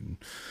guess you can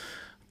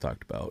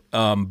talked about.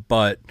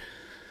 But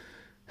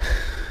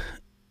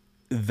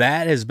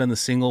that has been the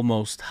single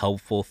most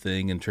helpful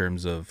thing in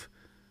terms of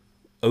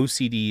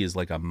OCD is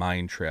like a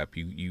mind trap.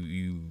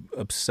 You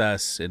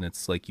obsess, and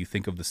it's like you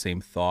think of the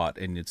same thought,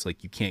 and it's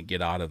like you can't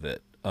get out of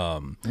it.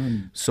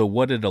 Mm. So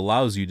what it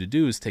allows you to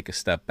do is take a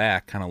step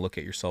back, kind of look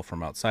at yourself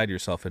from outside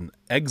yourself, and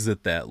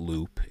exit that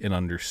loop and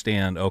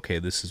understand, okay,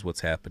 this is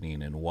what's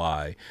happening and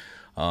why.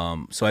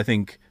 So I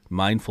think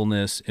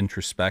mindfulness,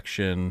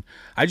 introspection,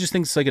 I just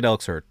think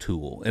psychedelics are a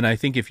tool. And I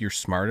think if you're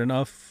smart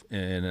enough,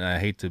 and I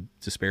hate to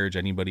disparage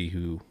anybody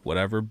who,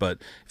 whatever, but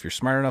if you're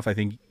smart enough, I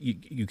think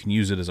you can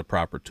use it as a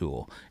proper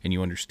tool and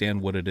you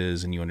understand what it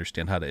is and you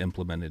understand how to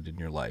implement it in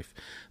your life.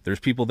 There's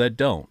people that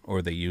don't,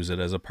 or they use it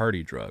as a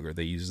party drug, or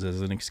they use it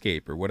as an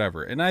escape or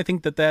whatever. And I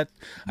think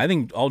I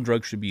think all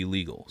drugs should be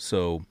illegal.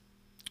 So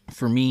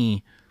for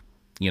me,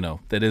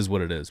 that is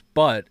what it is.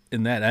 But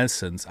in that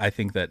essence, I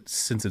think that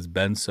since it's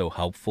been so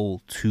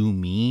helpful to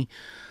me,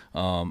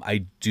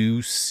 I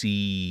do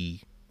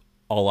see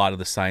a lot of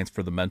the science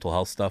for the mental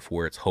health stuff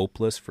where it's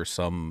hopeless for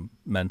some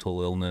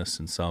mental illness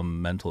and some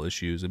mental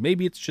issues. And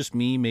maybe it's just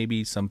me.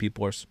 Maybe some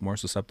people are more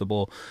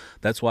susceptible.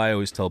 That's why I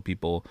always tell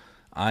people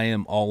I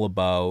am all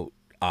about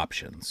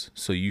options.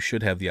 So you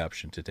should have the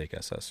option to take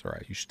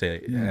SSRI. You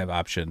should have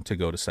option to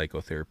go to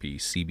psychotherapy,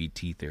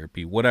 CBT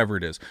therapy, whatever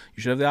it is.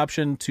 You should have the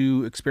option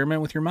to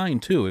experiment with your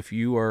mind too. If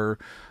you are,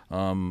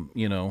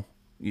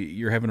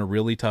 you're having a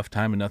really tough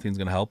time and nothing's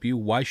going to help you,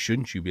 why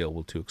shouldn't you be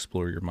able to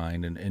explore your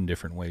mind in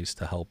different ways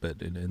to help it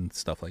and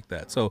stuff like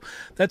that? So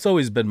that's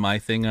always been my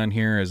thing on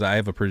here, is I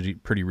have a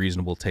pretty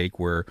reasonable take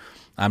where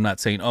I'm not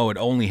saying, oh, it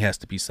only has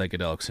to be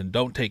psychedelics and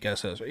don't take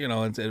SS,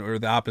 or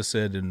the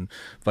opposite and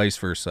vice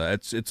versa.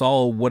 It's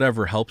all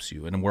whatever helps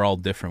you, and we're all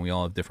different. We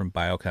all have different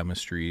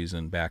biochemistries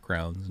and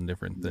backgrounds and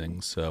different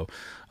things. So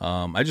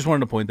I just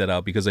wanted to point that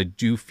out because I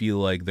do feel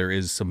like there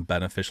is some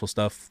beneficial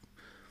stuff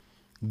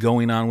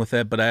going on with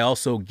that, but I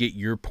also get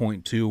your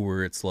point too,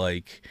 where it's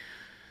like,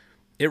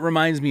 it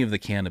reminds me of the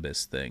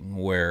cannabis thing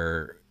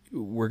where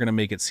we're going to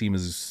make it seem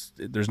as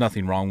there's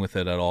nothing wrong with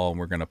it at all, and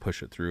we're going to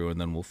push it through and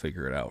then we'll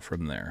figure it out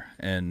from there.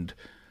 And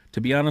to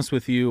be honest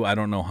with you, I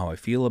don't know how I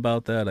feel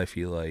about that. I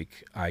feel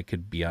like I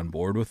could be on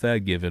board with that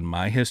given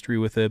my history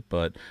with it,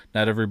 but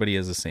not everybody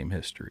has the same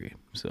history.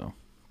 So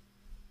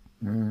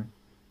Mm.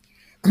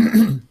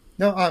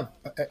 No, I have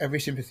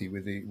every sympathy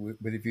with the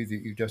view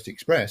that you just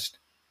expressed.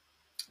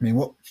 I mean,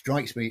 what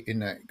strikes me in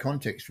that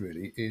context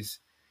really is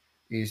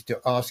to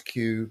ask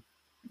you,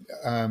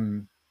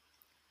 um,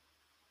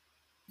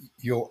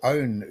 your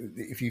own,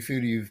 if you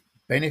feel you've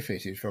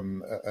benefited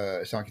from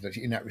psychedelics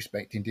in that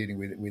respect in dealing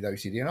with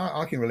OCD. And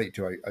I can relate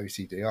to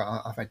OCD.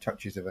 I've had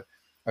touches of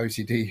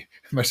OCD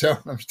myself.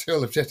 I'm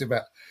still obsessed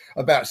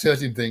about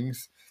certain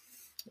things,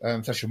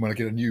 such as when I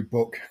get a new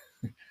book,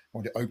 I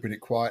want to open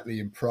it quietly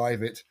in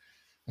private,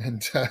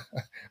 and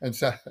and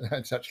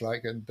such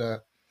like, and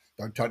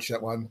don't touch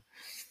that one.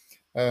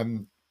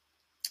 Um,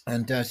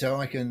 and so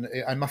I can.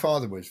 And my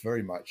father was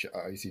very much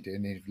OCD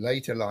in his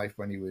later life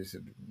when he was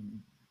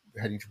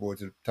heading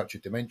towards a touch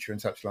of dementia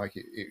and such like.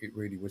 It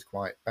really was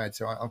quite bad.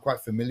 So I'm quite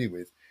familiar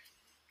with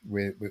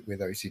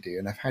OCD,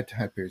 and I've had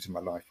periods in my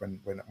life when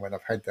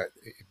I've had that,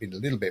 it's been a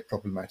little bit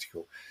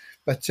problematical,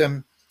 but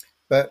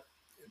but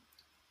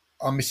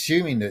I'm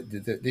assuming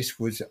that this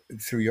was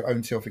through your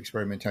own self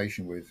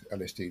experimentation with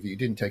LSD, that you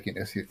didn't take it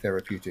as a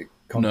therapeutic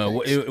no,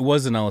 context. it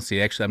was an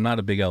LSD. Actually, I'm not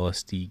a big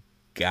LSD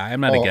guy.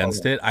 I'm not Oh,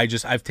 against oh, it.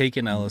 I've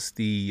taken yeah.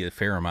 LSD a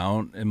fair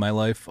amount in my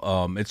life.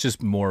 It's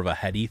just more of a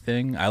heady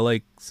thing. I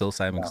like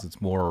psilocybin Yeah. because it's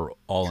more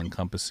all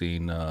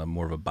encompassing,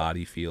 more of a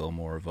body feel,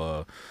 more of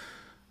a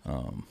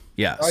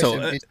yeah. It's So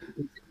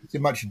it's a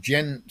much yeah,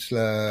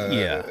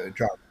 gentler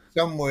drug,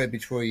 somewhere I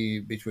just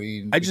feel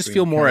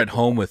between more at cannabis.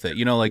 home with it.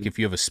 Like if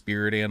you have a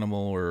spirit animal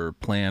or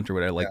plant or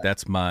whatever, like Yeah,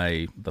 that's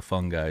the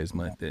fungi is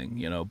my thing.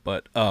 yeah.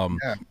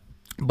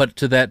 But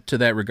to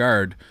that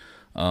regard,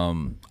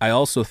 I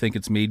also think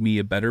it's made me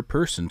a better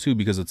person too,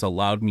 because it's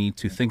allowed me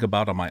to think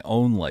about on my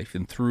own life,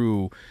 and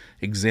through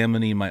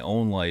examining my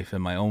own life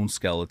and my own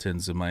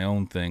skeletons and my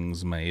own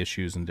things, my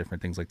issues and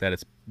different things like that,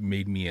 it's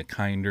made me a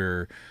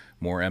kinder,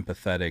 more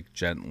empathetic,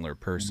 gentler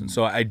person.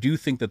 So I do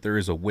think that there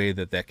is a way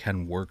that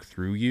can work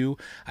through you.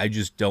 I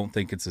just don't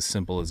think it's as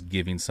simple as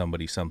giving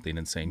somebody something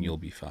and saying you'll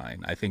be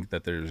fine. I think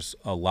that there's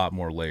a lot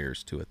more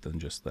layers to it than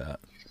just that.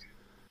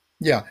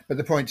 Yeah, but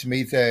the point to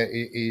me there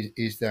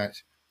is that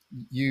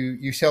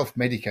you self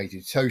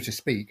medicated, so to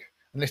speak,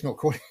 and let's not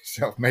call it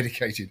self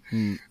medicated,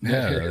 Yeah,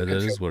 that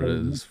is what it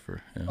is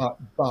for. Yeah.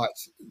 but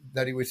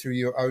that it was through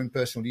your own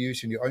personal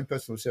use and your own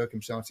personal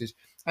circumstances,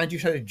 and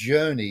you've had a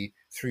journey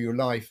through your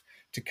life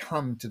to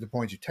come to the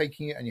point of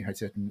taking it, and you had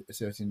certain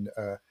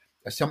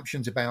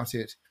assumptions about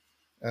it,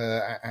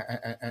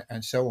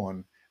 and so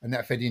on, and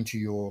that fed into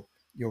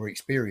your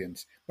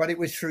experience. But it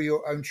was through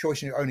your own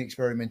choice and your own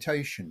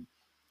experimentation.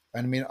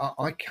 And I mean,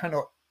 I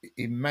cannot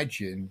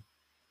imagine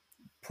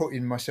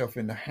putting myself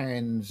in the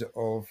hands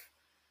of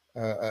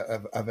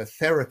a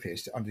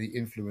therapist under the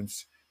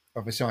influence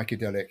of a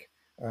psychedelic.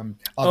 Oh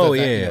Other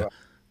than yeah, yeah.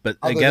 But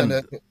other than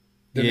again,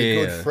 a than a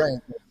good Yeah.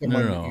 friend, or No,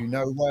 no, someone that no. you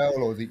know well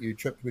or that you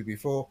tripped with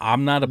before.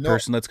 I'm not a Not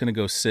person that's going to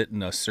go sit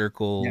in a yeah,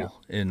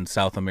 circle in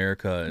South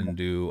America yeah. and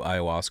do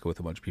ayahuasca with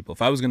a bunch of people.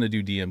 If I was going to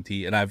do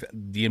DMT, and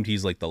DMT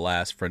is like the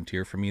last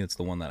frontier for me. It's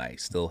the one that I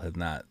still have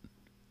not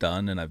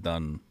done, and I've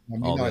done No,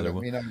 me all the other neither.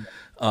 ones. Me neither.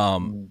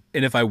 Mm,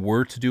 And if I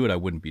were to do it, I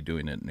wouldn't be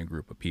doing it in a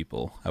group of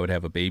people. I would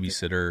have a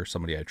babysitter,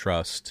 somebody I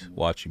trust,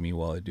 watching me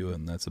while I do it,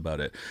 and that's about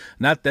it.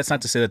 Not That's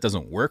not to say that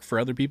doesn't work for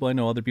other people. I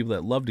know other people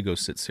that love to go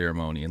sit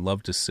ceremony and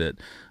love to sit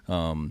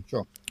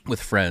sure. with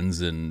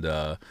friends and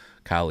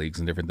colleagues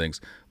and different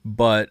things.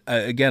 But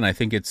again, I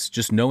think it's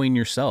just knowing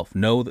yourself.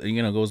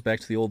 Goes back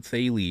to the old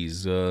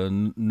Thales,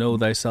 know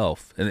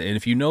thyself. And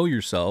if you know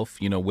yourself,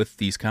 with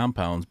these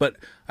compounds. But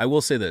I will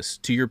say this,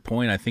 to your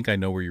point, I think I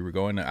know where you were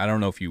going. I don't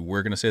know if you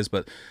were going to say this,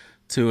 but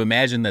to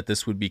imagine that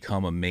this would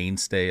become a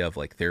mainstay of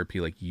like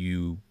therapy,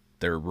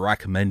 they're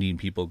recommending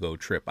people go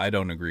trip. I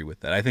don't agree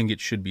with that. I think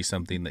it should be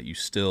something that you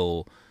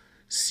still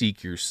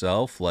seek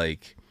yourself.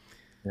 Like,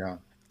 Yeah.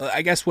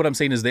 I guess what I'm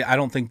saying is I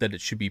don't think that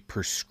it should be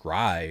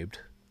prescribed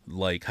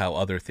like how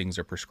other things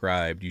are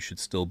prescribed. You should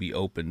still be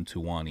open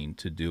to wanting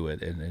to do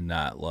it, and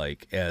not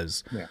like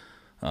as Yeah.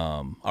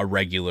 a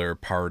regular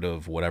part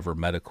of whatever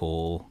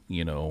medical, I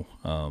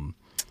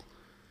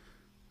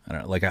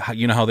don't know, like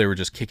how they were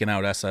just kicking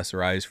out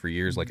SSRIs for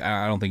years. Like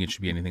I don't think it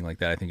should be anything like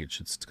that. I think it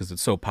should, because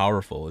it's so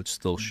powerful. It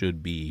still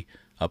should be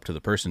up to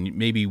the person.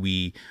 Maybe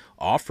we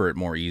offer it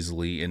more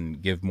easily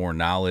and give more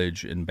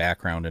knowledge and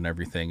background and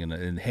everything.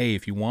 And hey,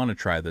 if you want to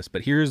try this,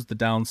 but here's the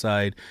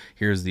downside,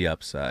 here's the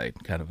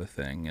upside, kind of a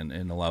thing,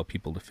 and allow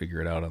people to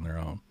figure it out on their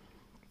own.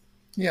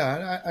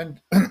 Yeah,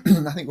 and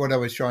I think what I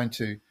was trying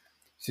to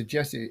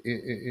suggest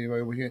in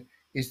a way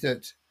is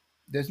that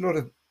there's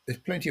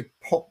plenty of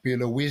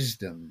popular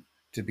wisdom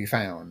to be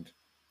found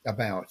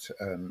about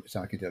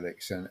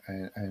psychedelics,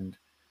 and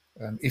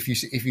if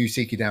you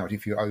seek it out,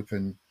 if you're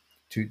open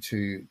to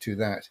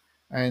that,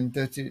 and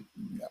that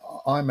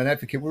I'm an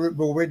advocate. We're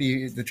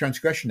already the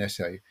transgression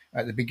essay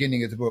at the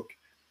beginning of the book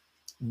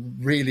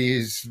really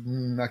is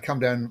I come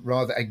down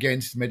rather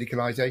against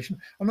medicalization.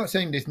 I'm not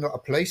saying there's not a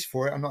place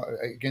for it. I'm not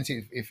against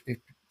it. If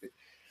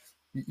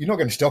you're not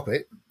going to stop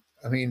it,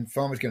 I mean,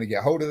 farmers going to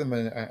get hold of them,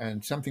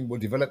 and something will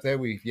develop there.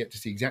 We've yet to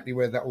see exactly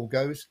where that all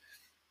goes.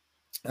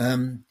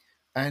 Um,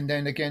 and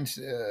then again,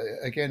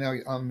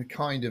 I'm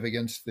kind of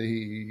against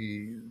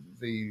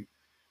the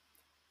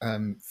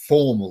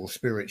formal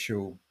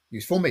spiritual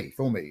use for me,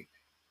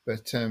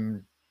 but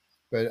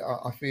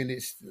I feel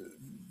it's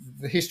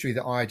the history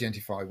that I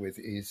identify with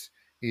is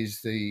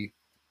the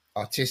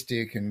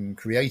artistic and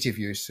creative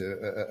use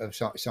of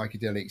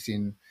psychedelics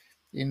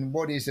in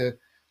what is a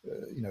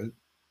you know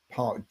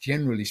part,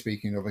 generally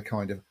speaking, of a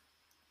kind of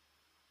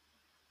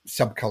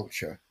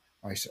subculture,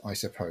 I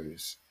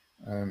suppose,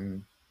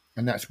 and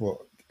that's what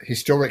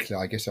historically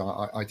I guess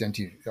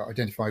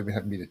identify with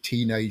having been a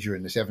teenager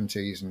in the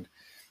 70s and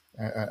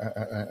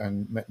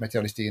met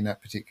LSD in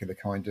that particular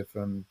kind of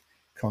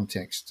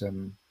context.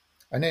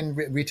 And then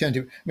returned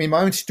to, I mean,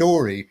 my own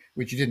story,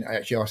 which you didn't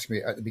actually ask me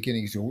at the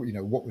beginning, is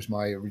what was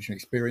my original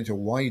experience, or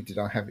why did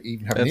I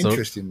even have an That's a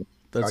interest in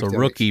that's a psychedelics?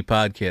 rookie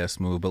podcast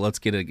move, but let's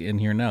get it in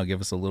here now. Give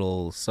us a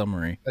little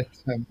summary.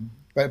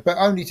 But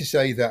only to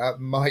say that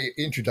my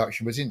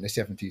introduction was in the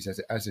 70s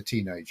as a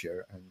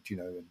teenager, and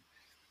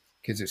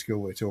kids at school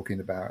were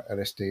talking about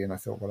LSD, and I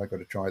thought, well, I got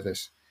to try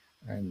this,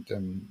 and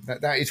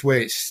that is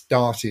where it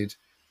started.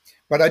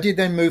 But I did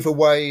then move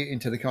away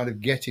into the kind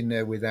of get in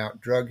there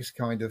without drugs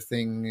kind of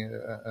thing,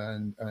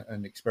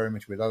 and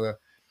experiment with other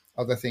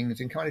things,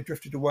 and kind of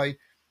drifted away.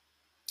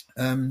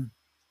 Um,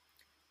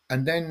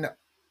 and then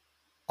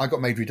I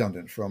got made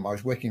redundant from. I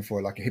was working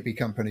for like a hippie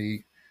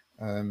company,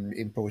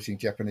 importing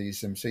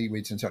Japanese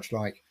seaweeds and such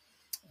like,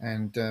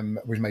 and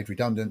was made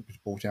redundant. Was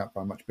bought out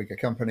by a much bigger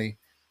company.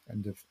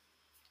 End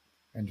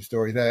of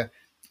story there.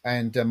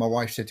 And my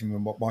wife said to me,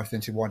 my wife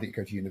then said, "Why don't you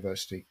go to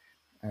university?"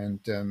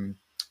 And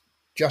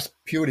just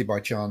purely by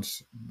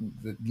chance,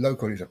 the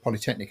local, it was a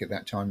polytechnic at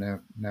that time.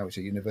 Now it's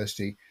a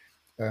university.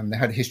 They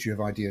had a history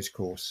of ideas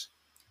course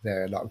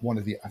there, like one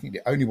of the, I think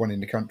the only one in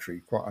the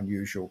country, quite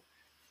unusual.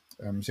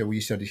 So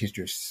we studied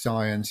history of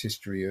science,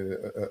 history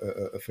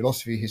of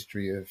philosophy,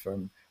 history of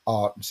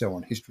art, and so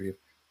on, history of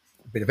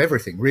a bit of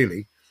everything,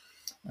 really.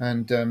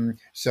 And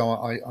so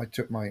I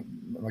took my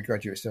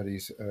graduate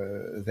studies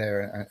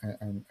there,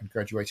 and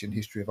graduated in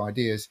history of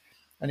ideas.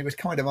 And it was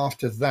kind of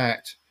after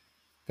that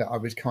I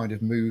was kind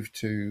of moved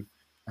to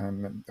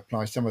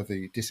apply some of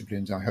the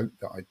disciplines I hoped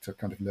that I'd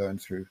kind of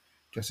learned through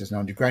just as an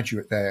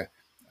undergraduate there,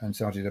 and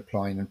started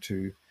applying them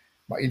to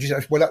my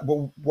interest.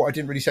 Well, what I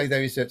didn't really say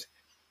there is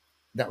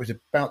that was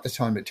about the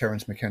time that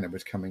Terence McKenna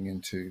was coming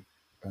into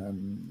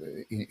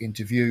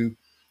view,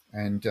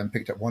 and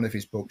picked up one of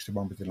his books, the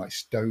one with the like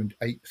stoned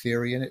ape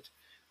theory in it,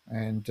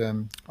 and I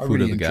Food of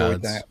really the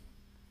enjoyed gods. that.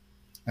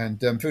 And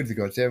Food of the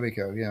Gods, there we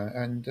go, yeah.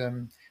 And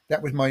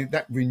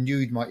that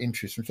renewed my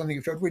interest from something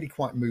which I'd really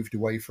quite moved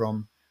away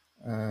from,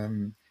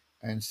 um,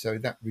 and so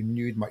that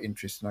renewed my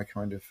interest, and I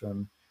kind of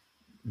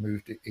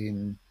moved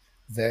in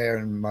there.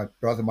 And my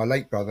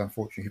late brother,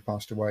 unfortunately, who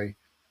passed away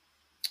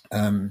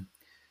Um,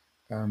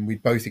 we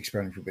both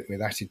experimented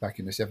with acid back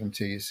in the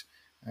 70s,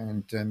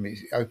 and it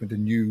opened a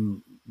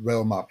new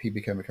realm up. He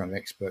became a kind of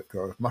expert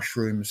grower of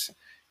mushrooms.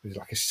 He was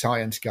like a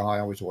science guy.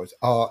 I was always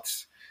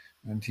arts,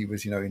 and he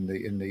was, in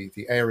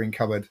the airing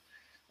cupboard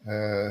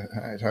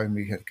at home.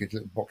 We had good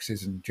little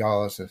boxes and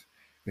jars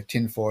with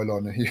tin foil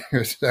on. He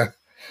was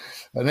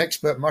an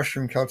expert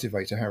mushroom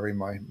cultivator. Harry,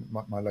 my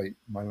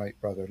late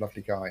brother,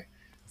 lovely guy.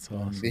 That's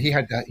awesome. He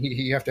had that.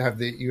 You have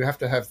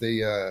to have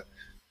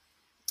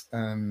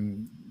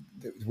um,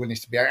 the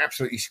willingness to be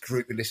absolutely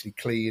scrupulously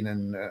clean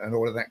and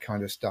all of that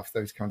kind of stuff.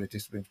 Those kind of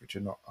disciplines, which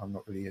I'm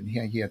not really. And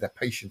he had that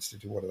patience to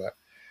do all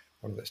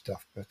of that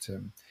stuff. But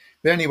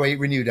anyway, it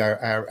renewed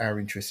our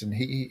interest. And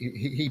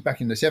he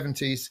back in the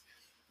 70s,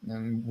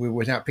 and we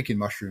were out picking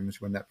mushrooms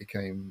when that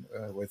became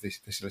the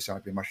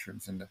psilocybin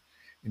mushrooms in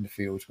the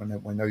fields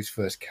when those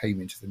first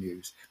came into the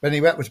news. But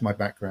anyway, that was my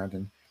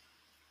background,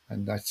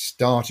 and I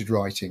started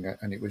writing,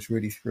 and it was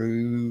really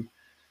through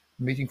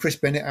meeting Chris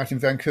Bennett out in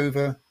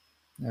Vancouver,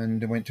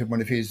 and I went to one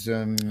of his.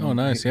 Oh,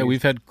 nice. Yeah,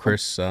 we've had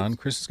Chris on.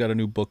 Chris has got a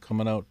new book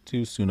coming out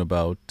too soon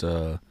about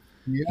ancient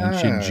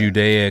Yeah,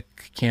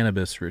 Judaic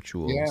cannabis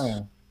rituals.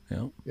 yeah,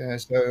 Yeah. yeah.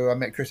 So I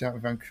met Chris out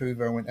in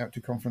Vancouver. I went out to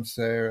a conference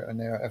there, and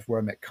that's where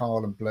I met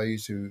Carl and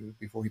Blaze, who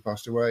before he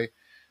passed away,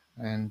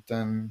 and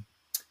um,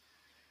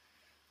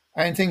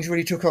 and things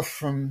really took off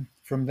from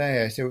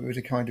there. So it was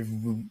a kind of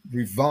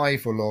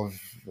revival of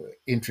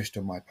interest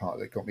on my part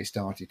that got me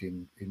started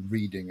in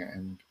reading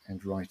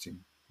and writing.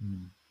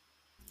 Mm.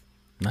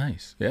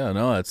 Nice. Yeah,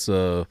 no, that's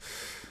a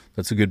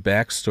good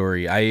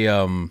backstory.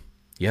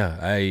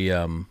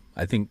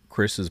 I think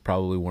Chris is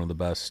probably one of the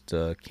best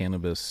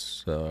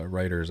cannabis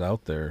writers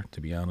out there,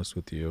 to be honest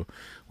with you.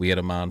 We had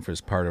him on for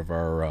as part of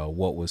our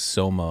What Was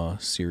Soma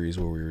series,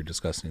 where we were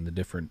discussing the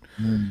different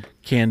Mm.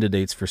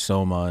 candidates for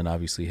Soma, and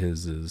obviously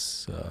his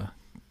is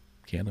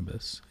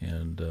cannabis.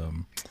 And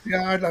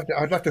Yeah, I'd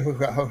love to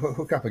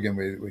hook up again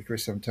with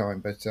Chris sometime.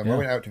 But I yeah,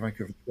 went out to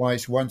Vancouver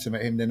twice. Once I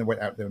met him, then I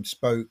went out there and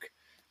spoke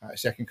at a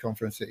second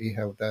conference that he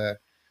held there.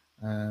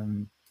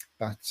 Um,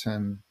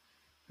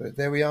 but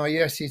there we are.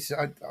 Yes,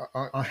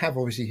 I have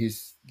obviously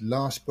his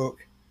last book.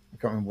 I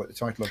can't remember what the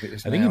title of it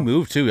is I think he now.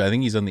 moved too. I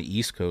think he's on the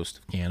east coast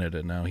of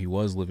Canada now. He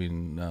was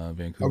living in Oh,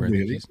 Vancouver. I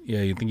think really?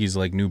 he's I think he's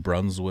like New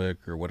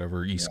Brunswick or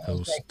whatever Yeah, east I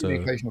was going coast. to the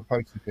occasional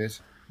post of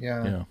his.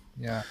 Yeah, Yeah.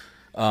 yeah.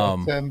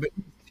 Um, But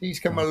he's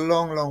come a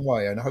long, long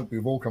way, and I hope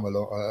we've all come a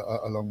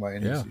long way.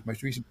 And yeah. his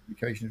most recent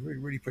publication is really,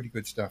 really pretty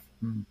good stuff.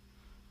 Mm.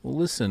 Well,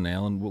 listen,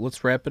 Alan. Well,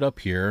 let's wrap it up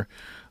here.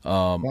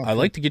 Yeah, I'd sure.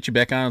 like to get you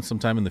back on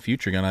sometime in the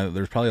future. Again,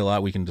 there's probably a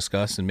lot we can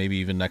discuss, and maybe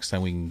even next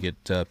time we can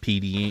get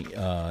PD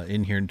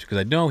in here because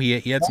I know he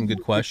had some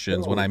good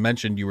questions. When I Cool.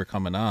 mentioned you were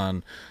coming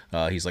on,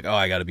 he's like, "Oh,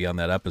 I got to be on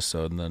that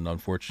episode." And then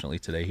unfortunately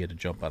today he had to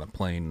jump on a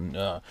plane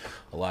a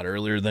lot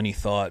earlier than he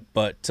thought.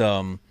 But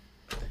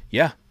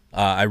yeah,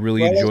 I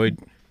really Well, enjoyed.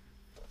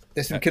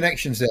 there's some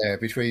connections there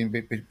between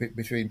Sure.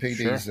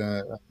 PD's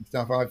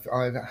stuff.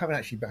 I haven't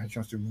actually had a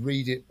chance to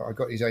read it, but I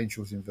got his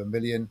Angels in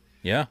Vermilion.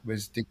 Yeah.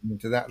 Was digging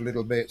into that a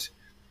little bit,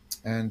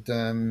 and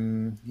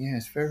yeah,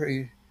 it's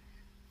very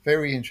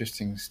very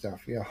interesting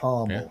stuff. Yeah, Yeah.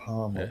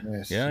 Harmel, Yeah.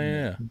 yes, Yeah.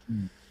 and Yeah.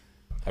 mhm.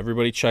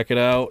 Everybody check it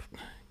out.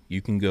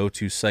 You can go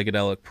to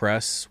Psychedelic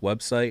Press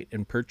website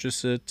and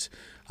purchase it.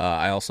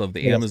 I also have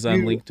the There are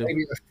Amazon link to.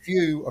 maybe a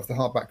few of the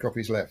hardback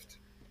copies left.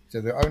 So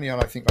they're only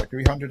on, I think, like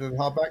 300 of the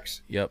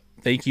hardbacks. Yep.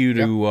 Thank you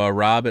Yeah. to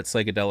Rob at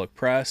Psychedelic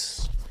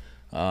Press.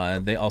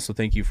 And they also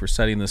thank you for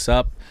setting this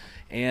up.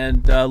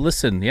 And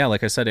listen, yeah,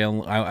 like I said,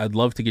 Alan, I'd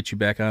love to get you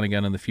back on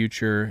again in the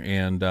future,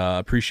 and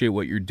appreciate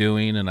what you're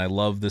doing. And I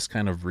love this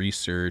kind of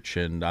research,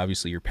 and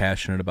obviously you're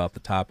passionate about the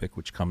topic,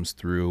 which comes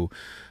through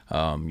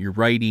your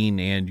writing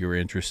and your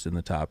interest in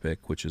the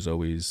topic, which is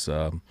always,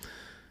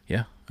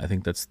 yeah, I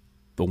think that's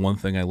the one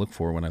thing I look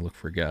for when I look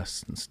for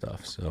guests and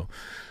stuff. So,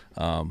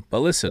 but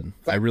listen,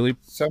 I Thanks really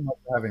so much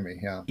for having me.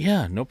 Yeah.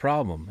 yeah, no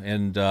problem.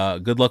 And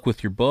good luck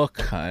with your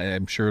book.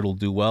 I'm sure it'll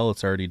do well.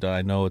 It's already done.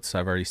 I know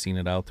I've already seen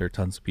it out there.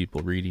 Tons of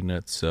people reading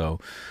it. So,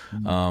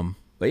 Mm.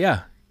 but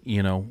yeah,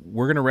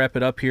 we're gonna wrap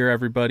it up here,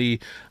 everybody.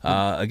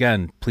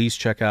 Again, please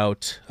check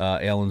out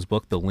Alan's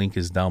book. The link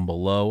is down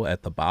below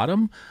at the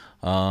bottom.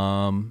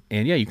 And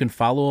yeah, you can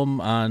follow him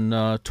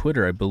on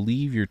Twitter. I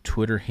believe your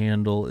Twitter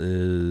handle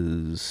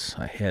is.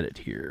 I had it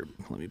here.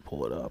 Let me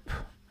pull it up.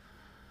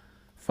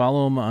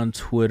 Follow him on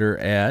Twitter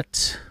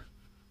at.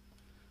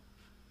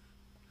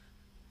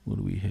 What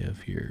do we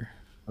have here?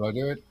 Will I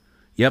do it?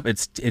 Yep,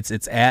 it's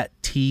at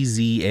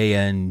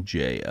TZANJO.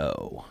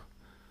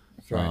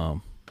 That's right.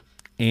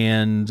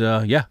 And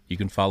yeah, you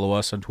can follow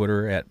us on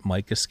Twitter at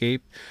Mike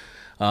Escape.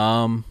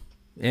 And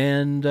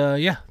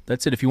yeah,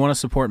 that's it. If you want to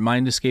support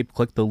Mind Escape,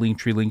 click the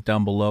Linktree link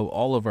down below.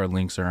 All of our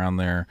links are on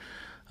there.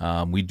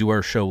 We do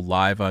our show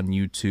live on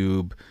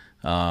YouTube.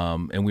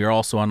 And we are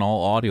also on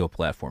all audio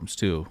platforms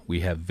too.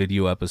 We have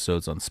video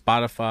episodes on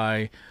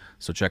Spotify,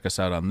 So check us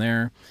out on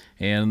there.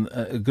 And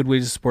a good way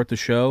to support the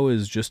show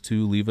is just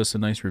to leave us a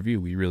nice review.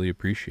 We really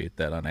appreciate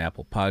that on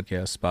Apple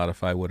Podcasts,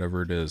 Spotify,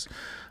 whatever it is.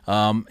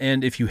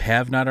 And if you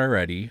have not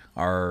already,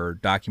 our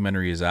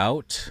documentary is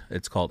out.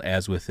 It's called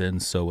As Within,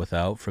 So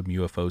Without, From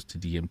UFOs to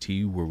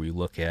DMT, where we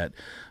look at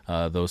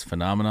those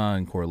phenomena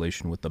in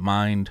correlation with the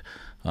mind.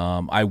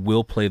 I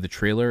will play the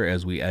trailer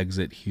as we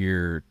exit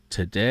here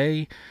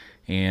today.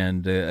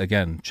 And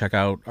again, check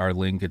out our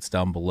link. It's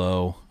down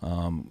below.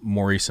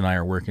 Maurice and I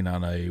are working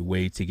on a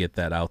way to get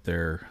that out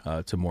there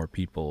to more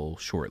people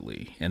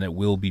shortly. And it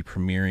will be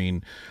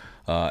premiering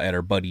at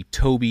our buddy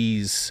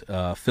Toby's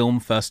film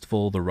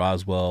festival, the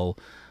Roswell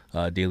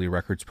Daily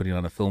Records putting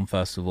on a film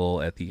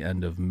festival at the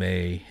end of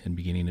May and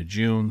beginning of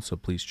June. So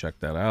please check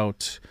that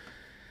out.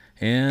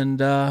 And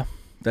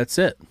that's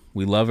it.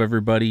 We love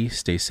everybody.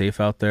 Stay safe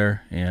out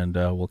there, and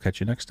we'll catch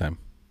you next time.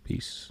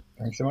 Peace.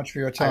 Thanks so much for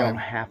your I time. don't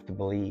have to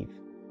believe.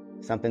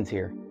 Something's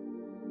here.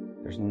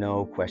 There's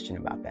no question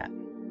about that.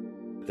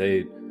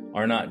 They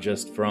are not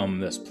just from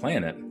this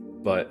planet,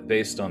 but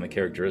based on the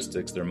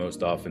characteristics they're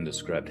most often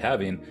described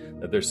having,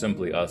 that they're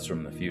simply us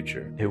from the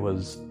future. It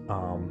was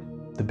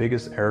the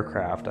biggest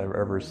aircraft I've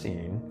ever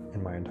seen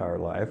in my entire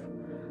life.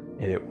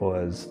 It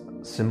was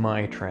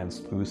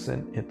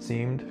semi-translucent, it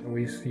seemed.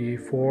 We see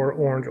 4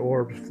 orange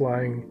orbs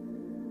flying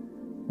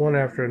one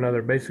after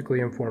another,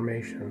 basically in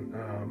formation.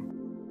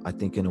 I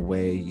think in a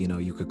way,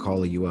 you could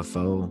call a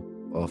UFO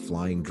a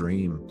flying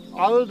dream.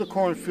 Out of the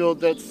cornfield,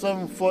 that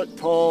 7-foot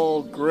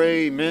tall,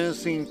 gray,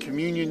 menacing,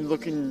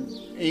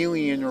 communion-looking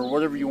alien, or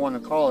whatever you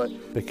want to call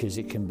it. Because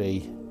it can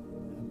be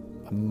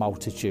a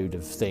multitude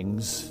of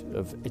things,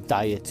 of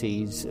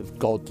deities, of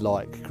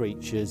godlike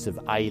creatures, of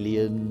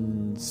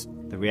aliens.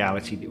 The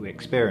reality that we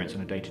experience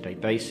on a day-to-day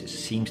basis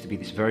seems to be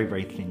this very,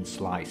 very thin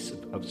slice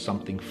of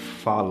something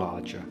far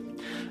larger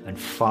and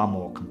far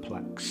more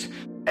complex.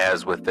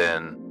 As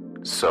within,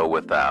 so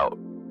without.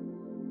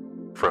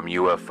 From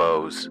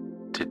UFOs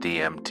to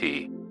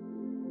DMT.